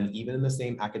to then, even in the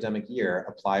same academic year,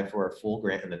 apply for a full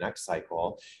grant in the next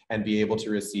cycle and be able to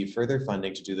receive further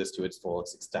funding to do this to its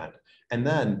fullest extent. And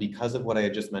then, because of what I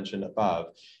had just mentioned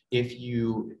above, if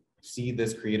you see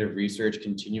this creative research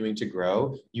continuing to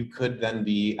grow, you could then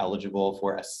be eligible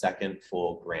for a second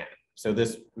full grant. So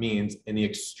this means, in the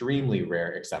extremely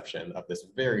rare exception of this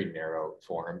very narrow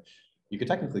form, you could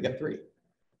technically get 3.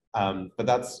 But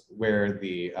that's where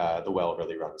the well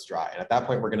really runs dry. And at that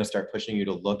point, we're going to start pushing you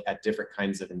to look at different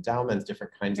kinds of endowments,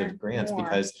 different kinds of grants,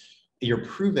 because you're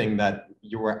proving that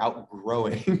you are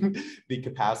outgrowing the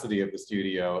capacity of the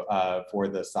studio for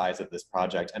the size of this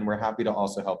project. And we're happy to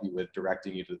also help you with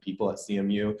directing you to the people at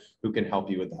CMU who can help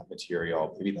you with that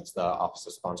material. Maybe that's the Office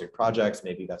of Sponsored Projects.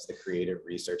 Maybe that's the Creative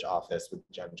Research Office with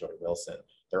Jen Joy Wilson.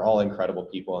 They're all incredible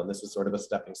people. And this is sort of a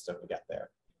stepping stone to get there.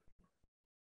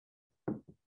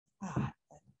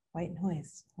 White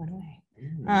noise went away.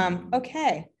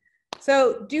 Okay,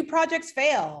 so do projects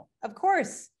fail? Of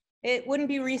course, it wouldn't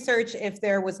be research if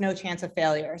there was no chance of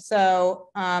failure. So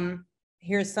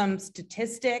here's some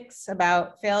statistics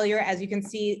about failure. As you can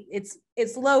see, it's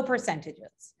low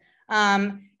percentages.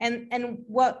 And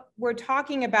what we're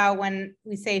talking about when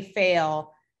we say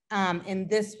fail in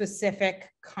this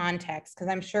specific context, because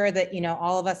I'm sure that, you know,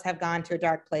 all of us have gone to a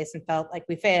dark place and felt like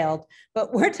we failed,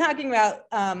 but we're talking about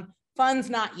funds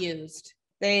not used.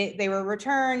 They were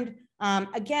returned.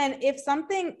 Again, if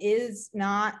something is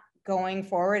not going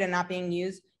forward and not being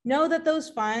used, know that those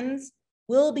funds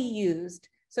will be used.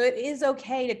 So it is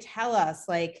okay to tell us,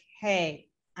 like, hey,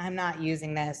 I'm not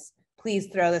using this. Please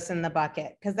throw this in the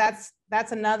bucket, because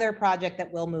that's another project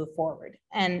that will move forward.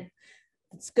 And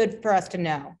it's good for us to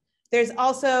know. There's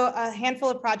also a handful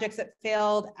of projects that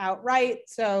failed outright.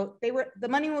 So the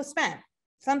money was spent.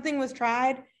 Something was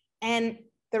tried and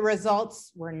the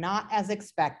results were not as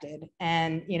expected.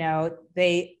 And, you know,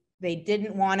 they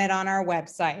didn't want it on our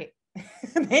website.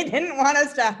 They didn't want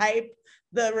us to hype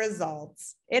the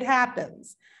results. It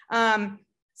happens.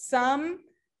 Some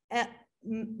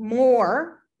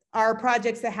more are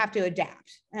projects that have to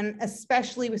adapt. And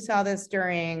especially we saw this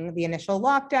during the initial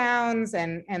lockdowns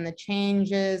and the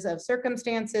changes of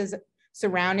circumstances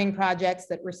surrounding projects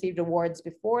that received awards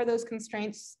before those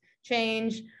constraints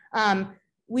change.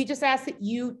 We just ask that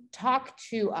you talk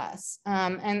to us,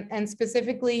 and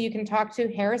specifically you can talk to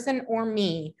Harrison or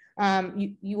me.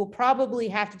 You will probably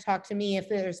have to talk to me if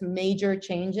there's major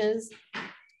changes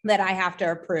that I have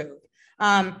to approve.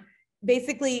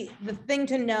 Basically, the thing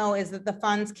to know is that the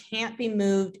funds can't be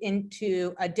moved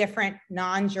into a different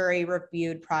non-jury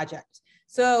reviewed project.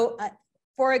 So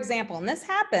for example, and this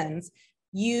happens,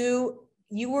 you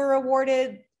were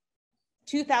awarded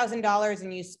 $2,000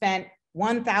 and you spent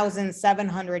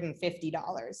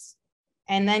 $1,750.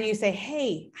 And then you say,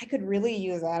 hey, I could really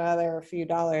use that other few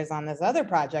dollars on this other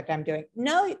project I'm doing.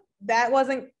 No, that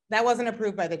wasn't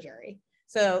approved by the jury.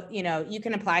 So, you know, you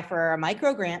can apply for a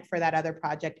micro grant for that other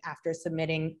project after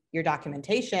submitting your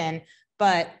documentation,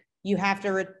 but you have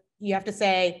to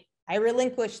say, I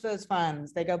relinquish those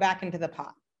funds. They go back into the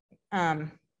pot.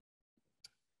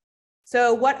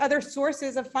 So what other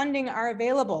sources of funding are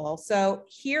available? So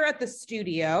here at the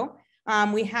studio,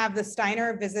 we have the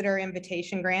Steiner Visitor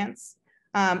Invitation Grants.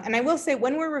 And I will say,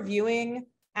 when we're reviewing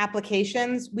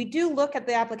applications, we do look at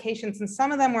the applications, and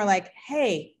some of them were like,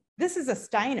 hey, this is a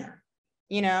Steiner,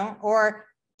 you know, or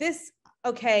this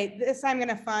I'm going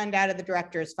to fund out of the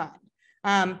director's fund.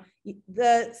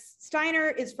 The Steiner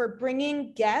is for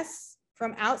bringing guests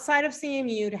from outside of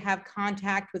CMU to have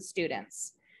contact with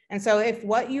students. And so if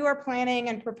what you are planning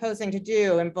and proposing to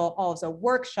do involves a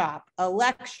workshop, a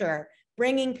lecture,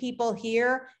 bringing people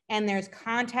here, and there's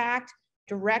contact,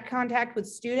 direct contact with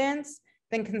students,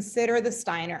 then consider the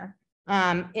Steiner.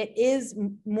 It is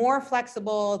more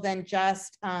flexible than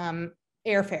just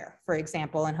airfare, for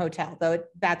example, and hotel, though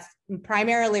that's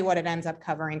primarily what it ends up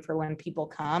covering for when people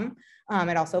come.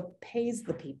 It also pays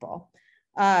the people.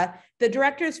 The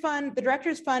Directors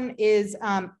Fund is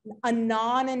a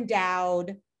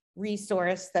non-endowed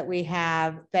resource that we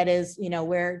have that is,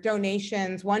 where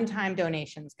donations, one-time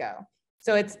donations go.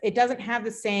 So it doesn't have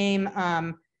the same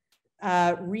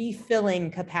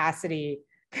refilling capacity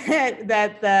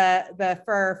that the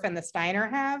FRFF and the Steiner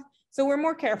have. So we're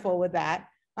more careful with that.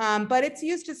 But it's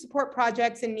used to support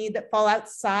projects in need that fall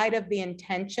outside of the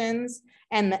intentions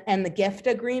and the gift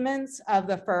agreements of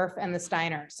the FRFF and the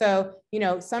Steiner. So,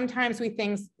 sometimes we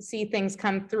see things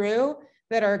come through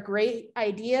that are great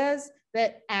ideas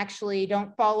that actually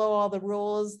don't follow all the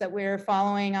rules that we're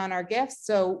following on our gifts.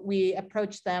 So we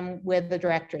approach them with the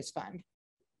Directors Fund.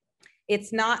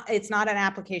 It's not an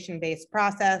application-based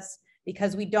process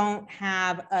because we don't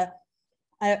have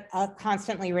a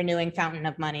constantly renewing fountain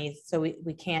of money. So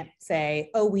we can't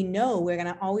say, oh, we know we're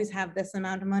gonna always have this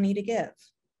amount of money to give.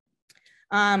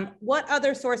 What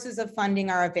other sources of funding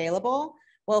are available?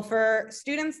 Well, for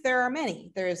students, there are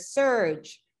many. There's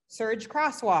Surge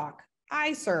Crosswalk,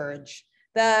 iSurge,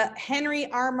 the Henry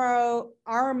Armero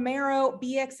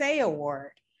BXA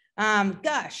Award,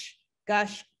 Gush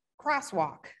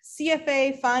Crosswalk,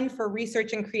 CFA Fund for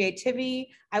Research and Creativity.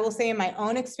 I will say in my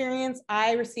own experience,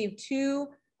 I received 2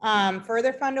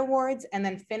 Further Fund awards and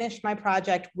then finished my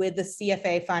project with the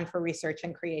CFA Fund for Research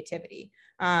and Creativity.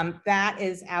 That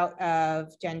is out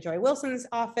of Jen Joy Wilson's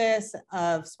office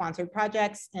of sponsored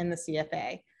projects in the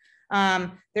CFA.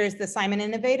 There's the Simon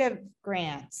Innovative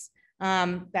Grants.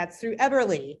 That's through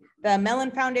Eberly. The Mellon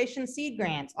Foundation Seed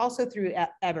Grants, also through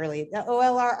Eberly. The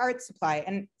OLR Art Supply.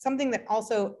 And something that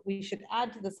also we should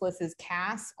add to this list is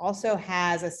CAS also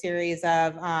has a series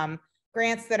of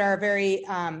grants that are very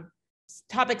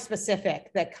topic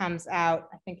specific that comes out,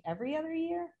 I think, every other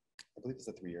year? I believe it's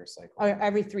a 3-year cycle. Or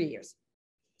every 3 years.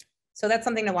 So that's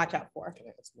something to watch out for.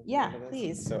 Yeah,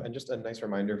 please. So, and just a nice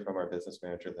reminder from our business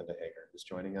manager, Linda Hager, who's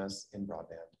joining us in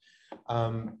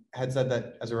broadband, had said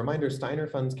that as a reminder, Steiner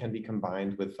funds can be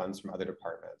combined with funds from other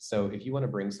departments. So if you want to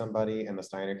bring somebody and the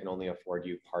Steiner can only afford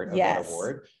you part of that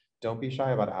award, don't be shy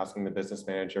about asking the business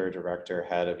manager, director,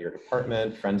 head of your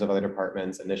department, friends of other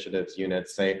departments, initiatives,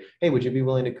 units, say, hey, would you be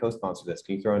willing to co-sponsor this?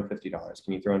 Can you throw in $50?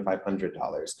 Can you throw in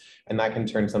 $500? And that can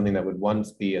turn something that would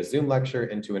once be a Zoom lecture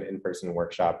into an in-person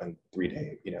workshop and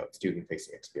 3-day,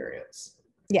 student-facing experience.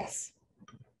 Yes.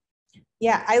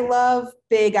 Yeah, I love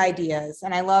big ideas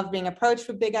and I love being approached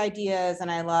with big ideas and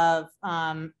I love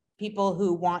people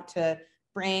who want to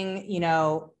bring,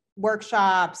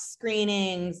 workshops,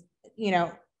 screenings,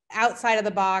 outside of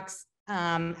the box,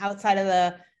 outside of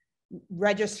the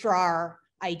registrar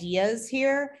ideas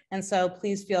here. And so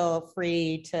please feel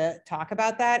free to talk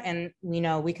about that. And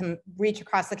we can reach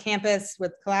across the campus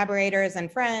with collaborators and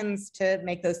friends to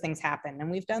make those things happen. And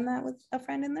we've done that with a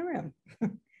friend in the room.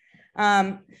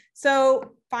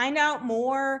 So find out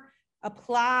more,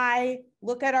 apply,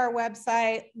 look at our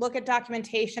website, look at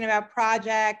documentation about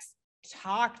projects,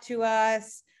 talk to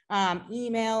us,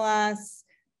 email us,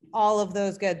 all of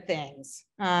those good things.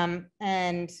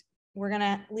 And we're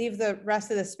gonna leave the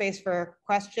rest of the space for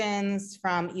questions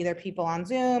from either people on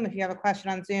Zoom. If you have a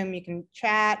question on Zoom, you can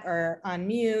chat or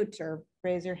unmute or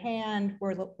raise your hand.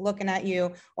 We're looking at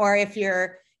you. Or if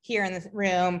you're here in this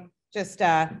room, just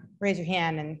raise your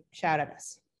hand and shout at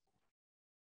us.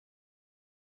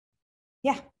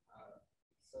 Yeah.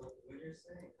 So when you're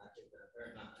saying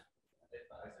they're not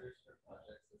advisors for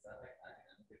projects, is that like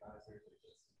academic advisors or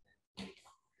just?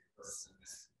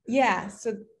 Yeah,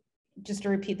 so just to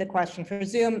repeat the question for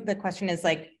Zoom, the question is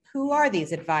like, who are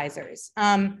these advisors?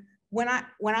 When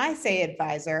I say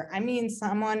advisor, I mean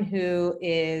someone who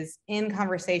is in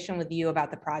conversation with you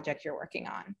about the project you're working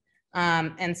on.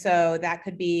 And so that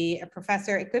could be a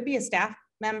professor, it could be a staff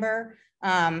member,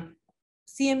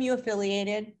 CMU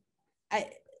affiliated.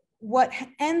 What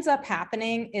ends up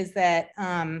happening is that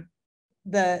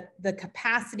the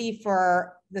capacity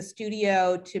for the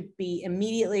studio to be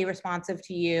immediately responsive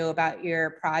to you about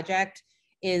your project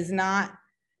is not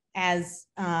as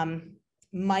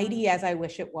mighty as I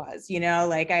wish it was,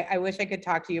 like I wish I could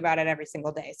talk to you about it every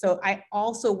single day. So I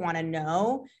also want to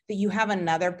know that you have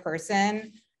another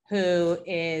person who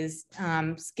is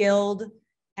skilled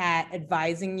at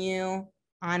advising you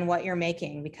on what you're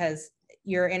making, because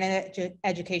you're in an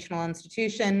educational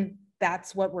institution.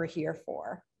 That's what we're here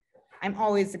for. I'm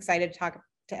always excited to talk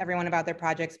to everyone about their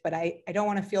projects, but I don't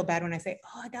want to feel bad when I say,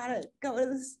 oh, I gotta go to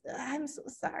this. I'm so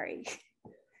sorry.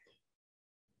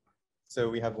 So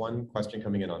we have one question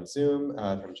coming in on Zoom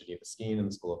from Geneva Skeen in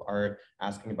the School of Art,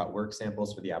 asking about work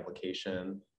samples for the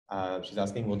application. She's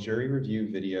asking, will jury review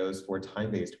videos for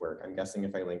time-based work? I'm guessing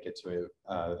if I link it to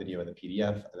a video in the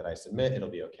PDF that I submit, it'll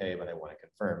be okay, but I want to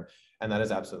confirm. And that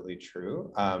is absolutely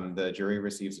true. The jury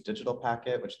receives a digital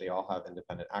packet, which they all have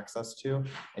independent access to,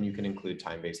 and you can include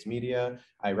time-based media.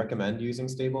 I recommend using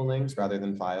stable links rather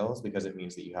than files, because it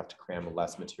means that you have to cram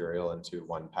less material into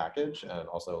one package and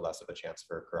also less of a chance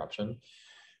for corruption.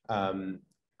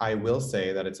 I will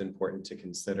say that it's important to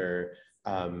consider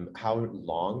how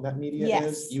long that media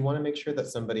is. You want to make sure that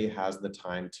somebody has the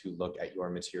time to look at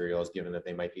your materials, given that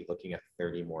they might be looking at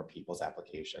 30 more people's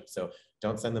applications. So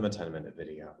don't send them a 10-minute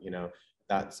video. You know,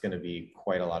 that's going to be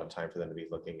quite a lot of time for them to be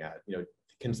looking at. You know,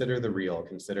 consider the reel,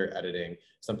 consider editing,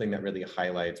 something that really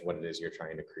highlights what it is you're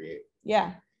trying to create.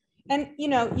 Yeah. And, you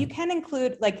know, you can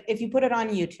include, like, if you put it on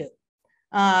YouTube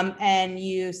and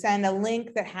you send a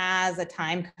link that has a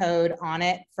time code on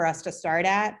it for us to start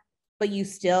at, but you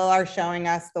still are showing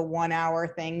us the 1 hour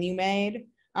thing you made.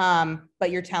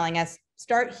 But you're telling us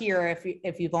start here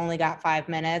if you've only got 5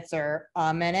 minutes or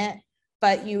a minute,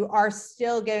 but you are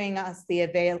still giving us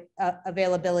the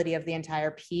availability of the entire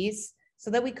piece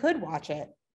so that we could watch it.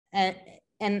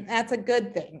 And that's a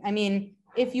good thing. I mean,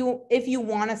 if you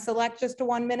want to select just a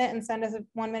 1 minute and send us a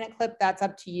 1 minute clip, that's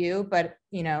up to you. But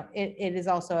you know, it is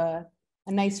also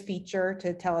a nice feature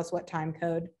to tell us what time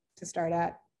code to start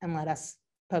at and let us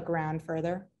poke around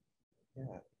further. Yeah.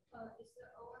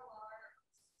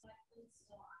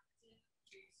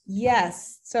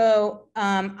 Yes. So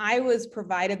I was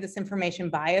provided this information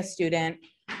by a student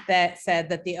that said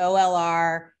that the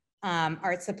OLR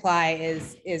art supply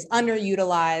is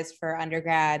underutilized for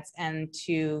undergrads and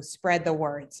to spread the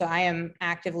word. So I am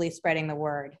actively spreading the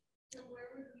word.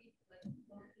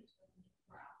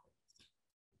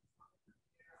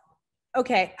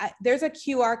 Okay, there's a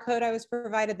QR code I was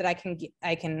provided that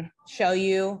I can show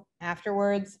you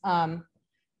afterwards.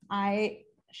 I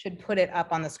should put it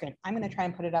up on the screen. I'm going to try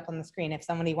and put it up on the screen if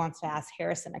somebody wants to ask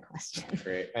Harrison a question.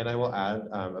 Great, and I will add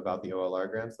about the OLR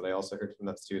grants that I also heard from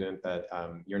that student that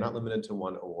you're not limited to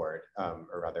one award,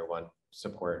 or rather one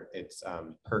support. It's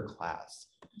per class.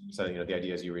 So, you know, the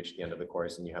idea is you reach the end of the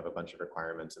course and you have a bunch of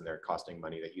requirements and they're costing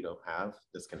money that you don't have.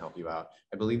 This can help you out.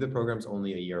 I believe the program's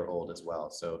only a year old as well.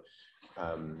 So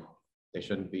they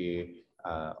shouldn't be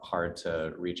hard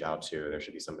to reach out to. There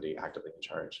should be somebody actively in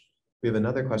charge. We have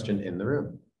another question in the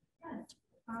room. Yes,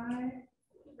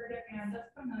 forgive me, I'm just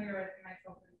familiarizing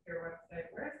myself with your website.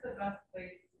 Where's the best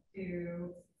place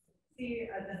to see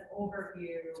as an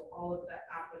overview all of the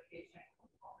application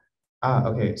components?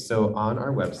 Okay, so on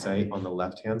our website, on the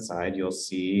left-hand side, you'll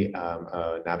see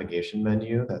a navigation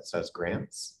menu that says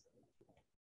grants.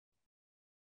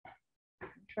 I'm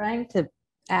trying to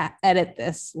edit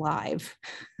this live.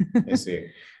 I see.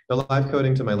 The live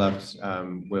coding to my left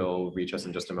will reach us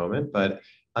in just a moment, but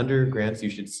under grants, you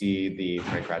should see the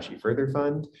Frank-Ratchye Further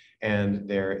Fund, and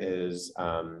there is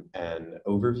an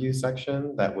overview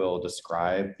section that will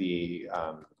describe the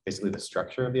basically the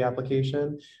structure of the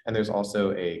application. And there's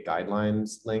also a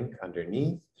guidelines link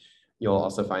underneath. You'll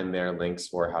also find there links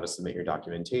for how to submit your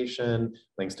documentation,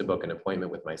 links to book an appointment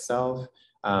with myself,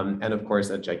 and of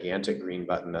course, a gigantic green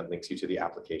button that links you to the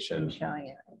application. I'm showing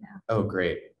it right now. Oh,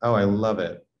 great. Oh, I love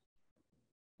it.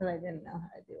 But I didn't know how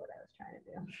to do what I was trying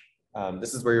to do.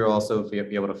 This is where you'll also be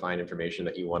able to find information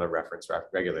that you want to reference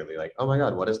regularly. Like, oh my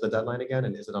God, what is the deadline again?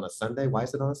 And is it on a Sunday? Why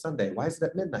is it on a Sunday? Why is it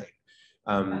at midnight?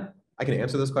 I can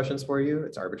answer those questions for you.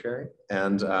 It's arbitrary.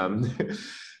 And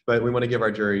but we want to give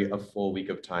our jury a full week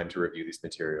of time to review these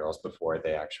materials before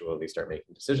they actually start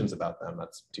making decisions about them.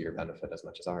 That's to your benefit as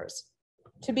much as ours.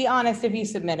 To be honest, if you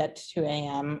submit at 2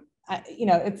 a.m., you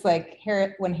know, it's like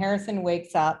when Harrison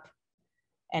wakes up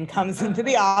and comes into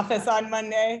the office on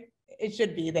Monday, it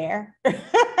should be there.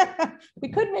 We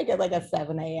could make it like a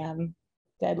 7 a.m.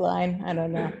 deadline. I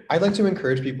don't know. I'd like to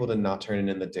encourage people to not turn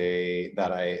it in the day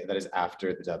that is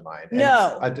after the deadline.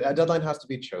 No. A deadline has to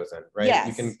be chosen, right? Yes.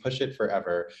 You can push it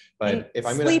forever, but And if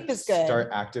I'm going to good. start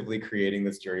actively creating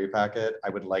this jury packet, I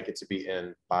would like it to be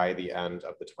in by the end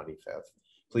of the 25th.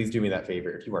 Please do me that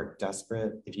favor. If you are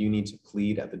desperate, if you need to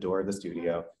plead at the door of the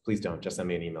studio, please don't. Just send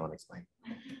me an email and explain.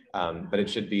 But it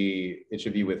should be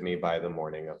with me by the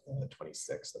morning of the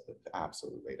 26th at the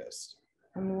absolute latest.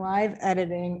 I'm live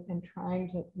editing and trying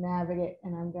to navigate,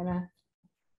 and I'm gonna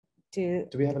do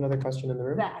Do we have another question in the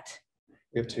room? that.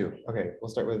 We have two. Okay, we'll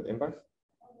start with Inbar.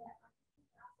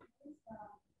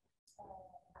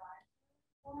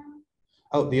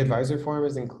 Oh, the advisor form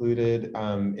is included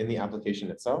in the application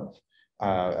itself,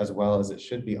 as well as it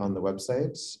should be on the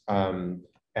website. I'm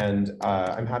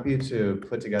happy to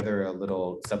put together a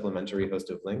little supplementary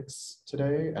host of links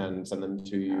today and send them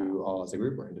to you all as a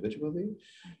group or individually.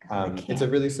 It's a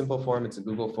really simple form. It's a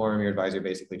Google form. Your advisor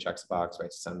basically checks a box,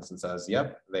 writes a sentence and says,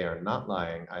 yep, they are not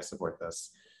lying. I support this.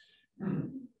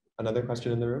 Another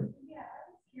question in the room? Yeah, I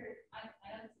was curious. I know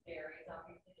this varies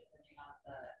obviously depending on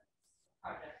the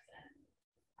projects and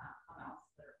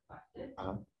amounts that are requested.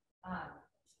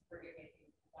 Forgive me if you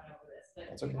went over this,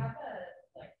 but That's do you okay. have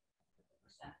a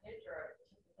percentage or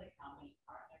like how many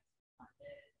projects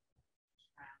funded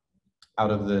Out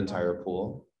of the entire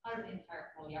pool? out of the entire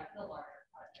pool, yeah, the larger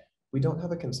project? We don't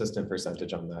have a consistent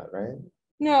percentage on that, right?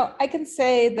 No, I can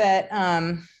say that,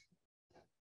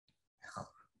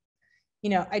 you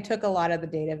know, I took a lot of the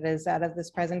data viz out of this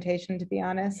presentation, to be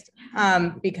honest,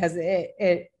 because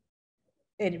it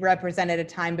represented a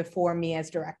time before me as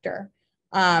director.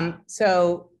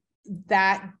 So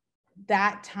that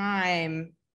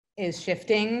time is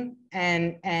shifting,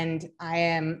 and I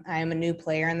am a new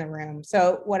player in the room.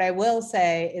 So what I will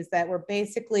say is that we're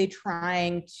basically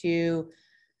trying to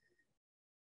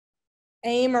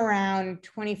aim around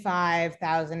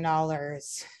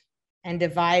 $25,000 and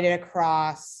divide it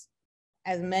across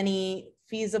as many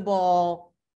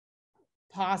feasible,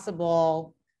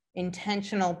 possible,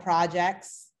 intentional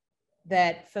projects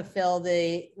that fulfill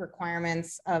the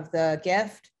requirements of the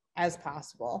gift as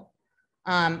possible.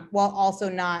 While also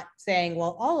not saying,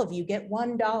 well, all of you get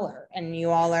 $1 and you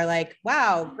all are like,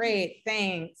 wow, great,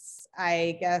 thanks.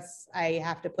 I guess I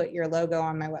have to put your logo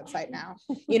on my website now.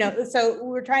 You know, so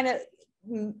we're trying to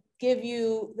give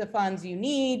you the funds you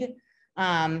need,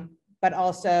 but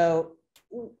also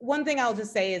one thing I'll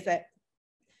just say is that,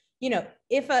 you know,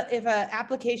 if a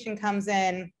application comes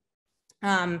in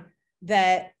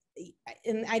that,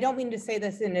 and I don't mean to say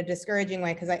this in a discouraging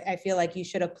way, because I feel like you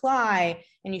should apply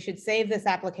and you should save this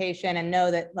application and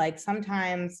know that, like,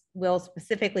 sometimes we'll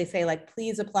specifically say, like,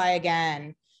 please apply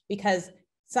again, because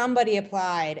somebody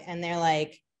applied and they're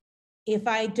like, if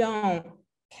I don't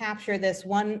capture this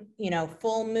one, you know,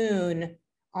 full moon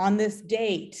on this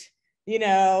date, you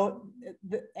know,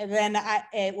 then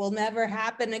it will never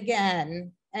happen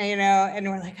again. And, you know, and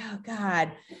we're like, oh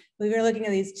God, we were looking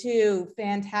at these two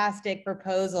fantastic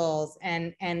proposals,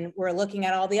 and we're looking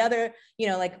at all the other, you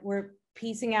know, like we're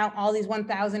piecing out all these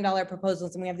 $1,000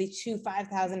 proposals, and we have these two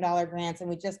 $5,000 grants, and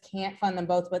we just can't fund them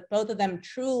both, but both of them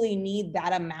truly need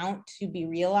that amount to be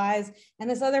realized. And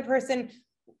this other person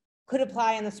could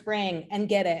apply in the spring and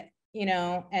get it, you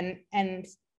know, and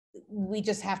we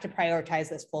just have to prioritize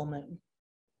this full moon,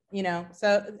 you know.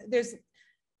 So there's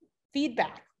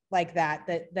feedback like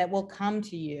that will come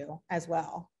to you as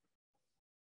well.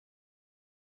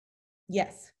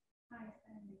 Yes. Hi, and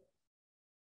a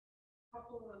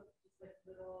couple of just like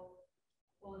little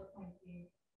bullet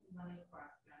pointy money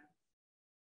questions.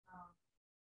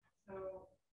 So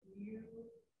you,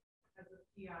 as a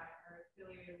PI, are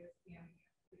affiliated with CMU,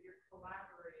 but your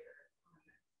collaborators on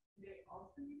this, do they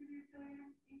also need to be affiliated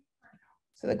with CMU or no?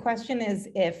 So the question is,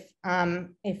 if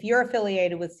you're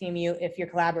affiliated with CMU, if your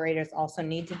collaborators also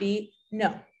need to be, no.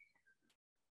 And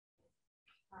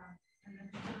then you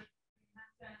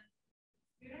mentioned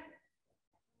student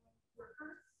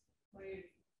workers,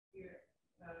 like your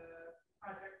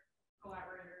project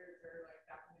collaborators or like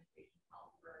documentation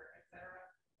help or et cetera.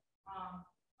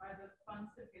 Are the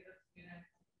funds to pay the students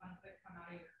funds that come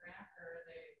out of your grant, or are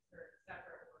they sort of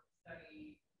separate work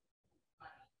study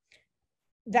money?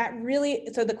 That really,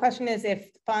 so the question is if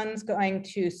funds going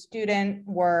to student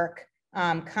work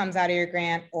comes out of your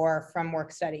grant or from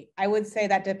work study. I would say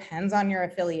that depends on your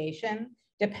affiliation,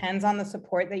 depends on the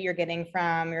support that you're getting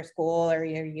from your school or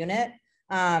your unit.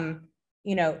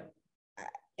 You know,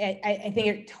 I think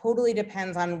it totally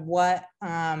depends on what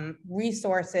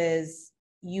resources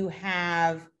you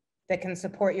have that can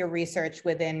support your research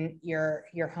within your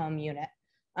home unit.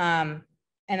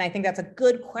 And I think that's a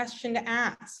good question to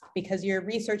ask, because your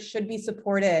research should be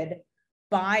supported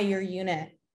by your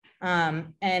unit.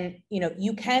 And you know,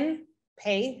 you can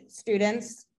pay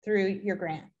students through your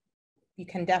grant. You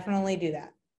can definitely do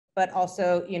that. But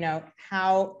also, you know,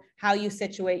 how you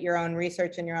situate your own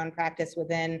research and your own practice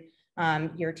within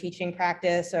your teaching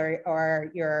practice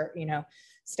or your, you know,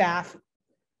 staff,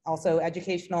 also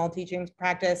educational teaching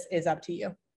practice is up to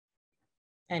you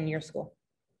and your school.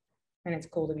 And it's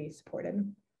cool to be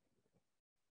supported.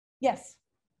 Yes.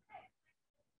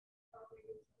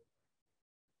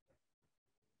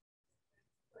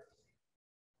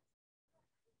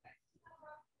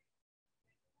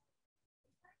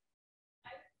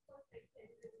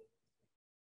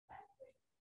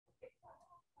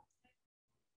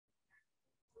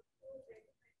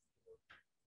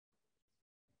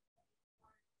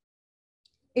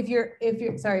 If you're,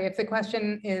 sorry, if the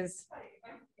question is,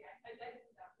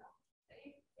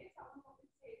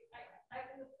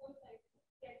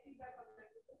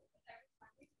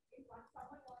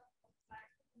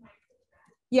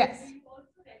 yes.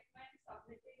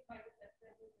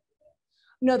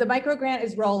 No, the microgrant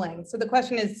is rolling. So the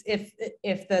question is if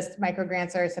the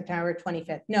microgrants are September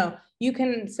 25th. No, you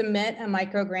can submit a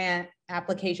microgrant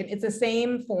application. It's the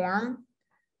same form.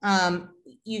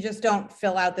 You just don't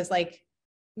fill out this like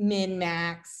min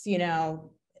max, you know,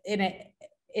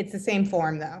 it's the same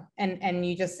form though. And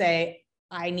you just say,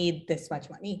 I need this much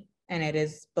money and it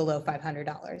is below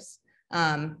 $500.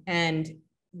 And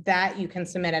that you can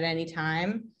submit at any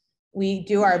time. We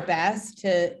do our best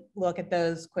to look at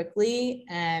those quickly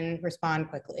and respond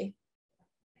quickly.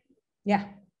 Yeah.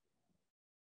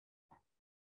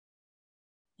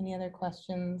 Any other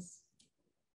questions?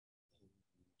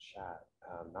 Chat,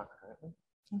 not currently.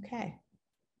 Okay.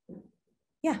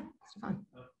 Yeah, Stefan.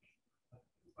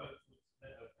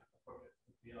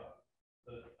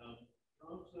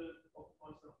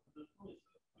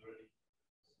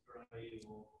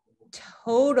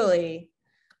 Totally.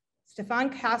 Stefan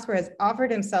Casper has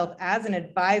offered himself as an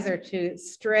advisor to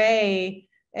stray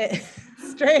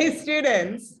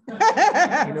students.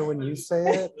 You know, when you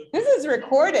say it, this is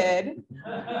recorded.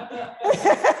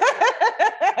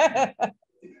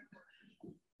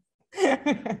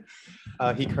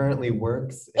 He currently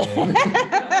works in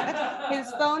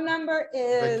his phone number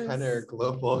is the Kenner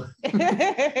Global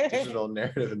Digital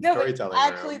Narrative and Storytelling.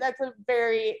 Actually, room. that's a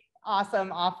very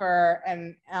awesome offer,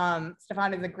 and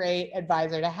Stefan is a great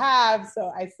advisor to have,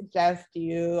 so I suggest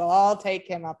you all take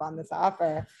him up on this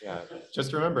offer. Yeah,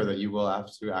 just remember that you will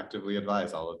have to actively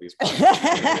advise all of these projects.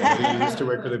 You used to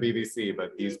work for the BBC,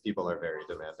 but these people are very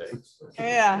demanding.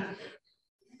 Yeah.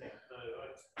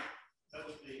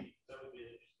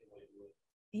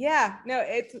 Yeah, no,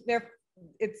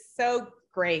 it's so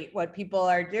great what people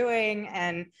are doing.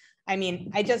 And I mean,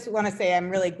 I just want to say I'm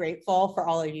really grateful for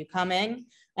all of you coming,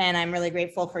 and I'm really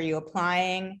grateful for you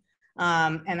applying.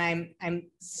 And I'm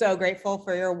so grateful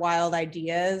for your wild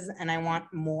ideas, and I want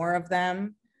more of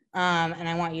them. And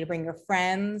I want you to bring your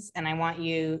friends, and I want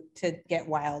you to get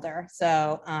wilder.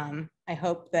 So I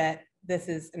hope that this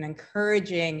is an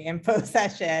encouraging info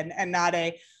session and not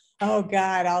a, oh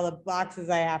God, all the boxes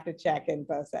I have to check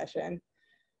info session.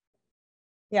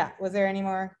 Yeah, was there any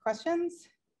more questions?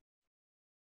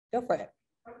 Go for it.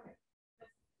 Okay.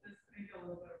 This may be a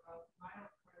little bit about my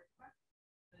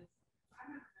question.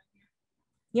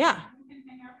 Yeah. You can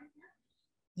hang out in here?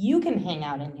 You can hang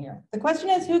out in here. The question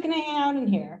is, who can hang out in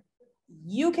here?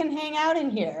 You can hang out in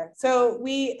here. So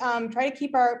we try to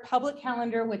keep our public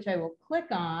calendar, which I will click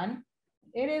on.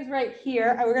 It is right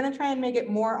here. We're going to try and make it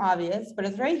more obvious, but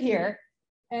it's right here.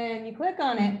 And you click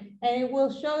on it, and it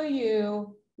will show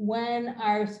you when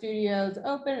our studios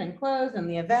open and close and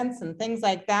the events and things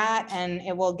like that. And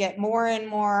it will get more and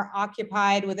more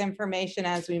occupied with information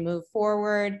as we move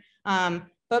forward.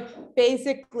 But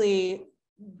basically,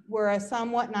 we're a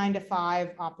somewhat 9 to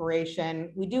 5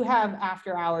 operation. We do have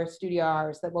after hours studio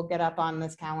hours that we'll get up on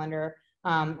this calendar.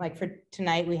 Like for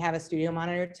tonight, we have a studio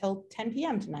monitor till 10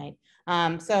 p.m. tonight.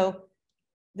 So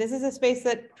this is a space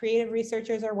that creative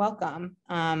researchers are welcome.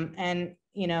 And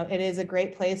you know, it is a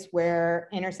great place where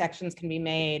intersections can be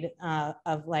made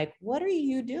of like, what are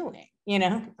you doing? You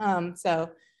know, so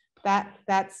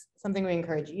that's something we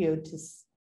encourage you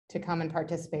to come and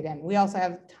participate in. We also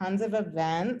have tons of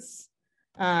events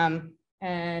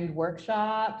and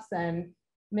workshops, and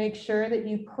make sure that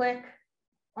you click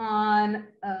on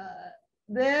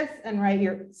this and write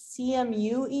your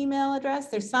CMU email address.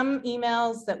 There's some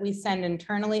emails that we send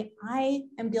internally. I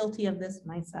am guilty of this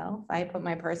myself. I put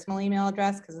my personal email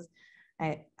address because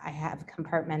I have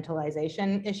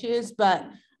compartmentalization issues, but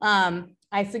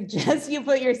I suggest you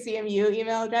put your CMU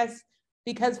email address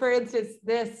because, for instance,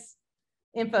 this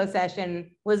info session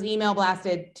was email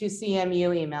blasted to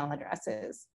CMU email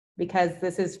addresses because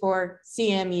this is for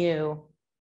CMU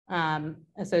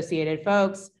associated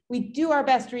folks. We do our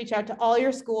best to reach out to all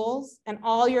your schools and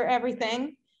all your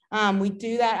everything. We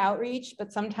do that outreach,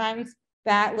 but sometimes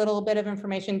that little bit of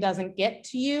information doesn't get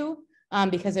to you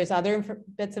because there's other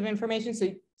bits of information.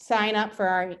 So sign up for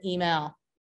our email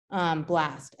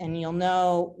blast, and you'll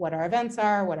know what our events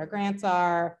are, what our grants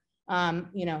are.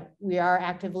 You know, we are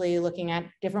actively looking at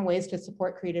different ways to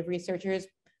support creative researchers.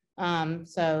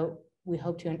 So we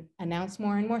hope to announce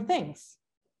more and more things.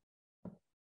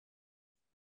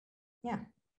 Yeah.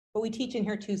 But we teach in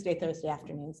here Tuesday, Thursday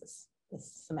afternoons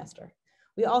this semester.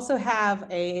 We also have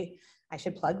I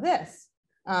should plug this.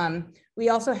 We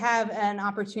also have an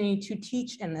opportunity to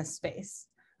teach in this space.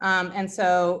 And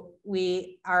so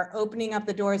we are opening up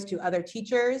the doors to other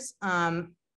teachers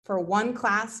for one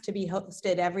class to be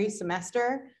hosted every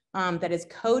semester that is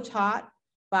co-taught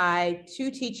by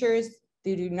 2 teachers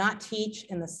who do not teach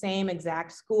in the same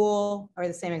exact school or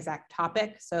the same exact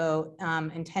topic. So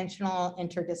intentional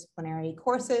interdisciplinary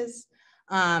courses.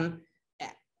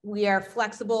 We are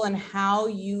flexible in how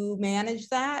you manage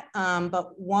that,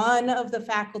 but one of the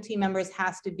faculty members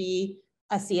has to be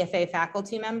a CFA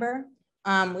faculty member.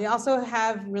 We also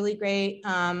have really great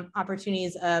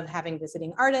opportunities of having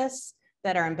visiting artists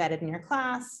that are embedded in your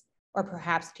class or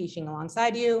perhaps teaching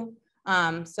alongside you.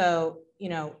 So, you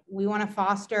know, we want to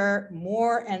foster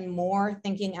more and more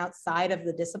thinking outside of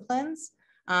the disciplines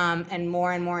and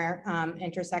more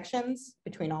intersections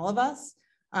between all of us.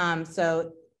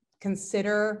 So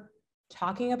consider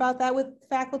talking about that with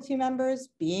faculty members,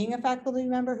 being a faculty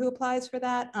member who applies for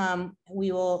that.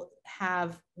 We will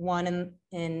have one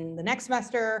in the next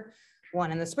semester,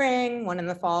 one in the spring, one in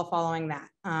the fall following that.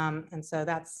 And so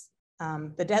that's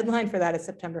the deadline for that is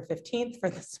September 15th for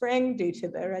the spring due to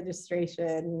the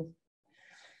registration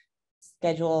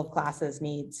schedule of classes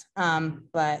needs.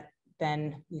 But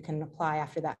then you can apply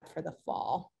after that for the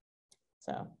fall.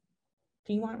 So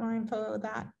if you want more info of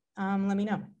that, let me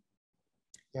know.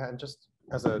 Yeah, and just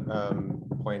as a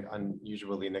point,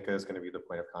 usually Nika is going to be the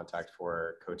point of contact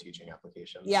for co-teaching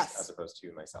applications, yes, as opposed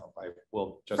to myself. I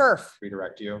will just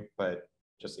redirect you, but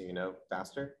just so you know,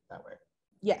 faster that way.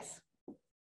 Yes.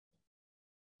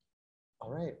 All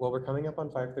right, well, we're coming up on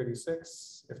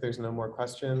 5:36. If there's no more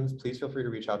questions, please feel free to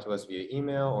reach out to us via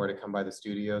email or to come by the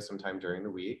studio sometime during the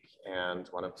week, and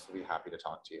one of us will be happy to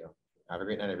talk to you. Have a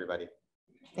great night, everybody.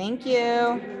 Thank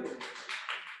you.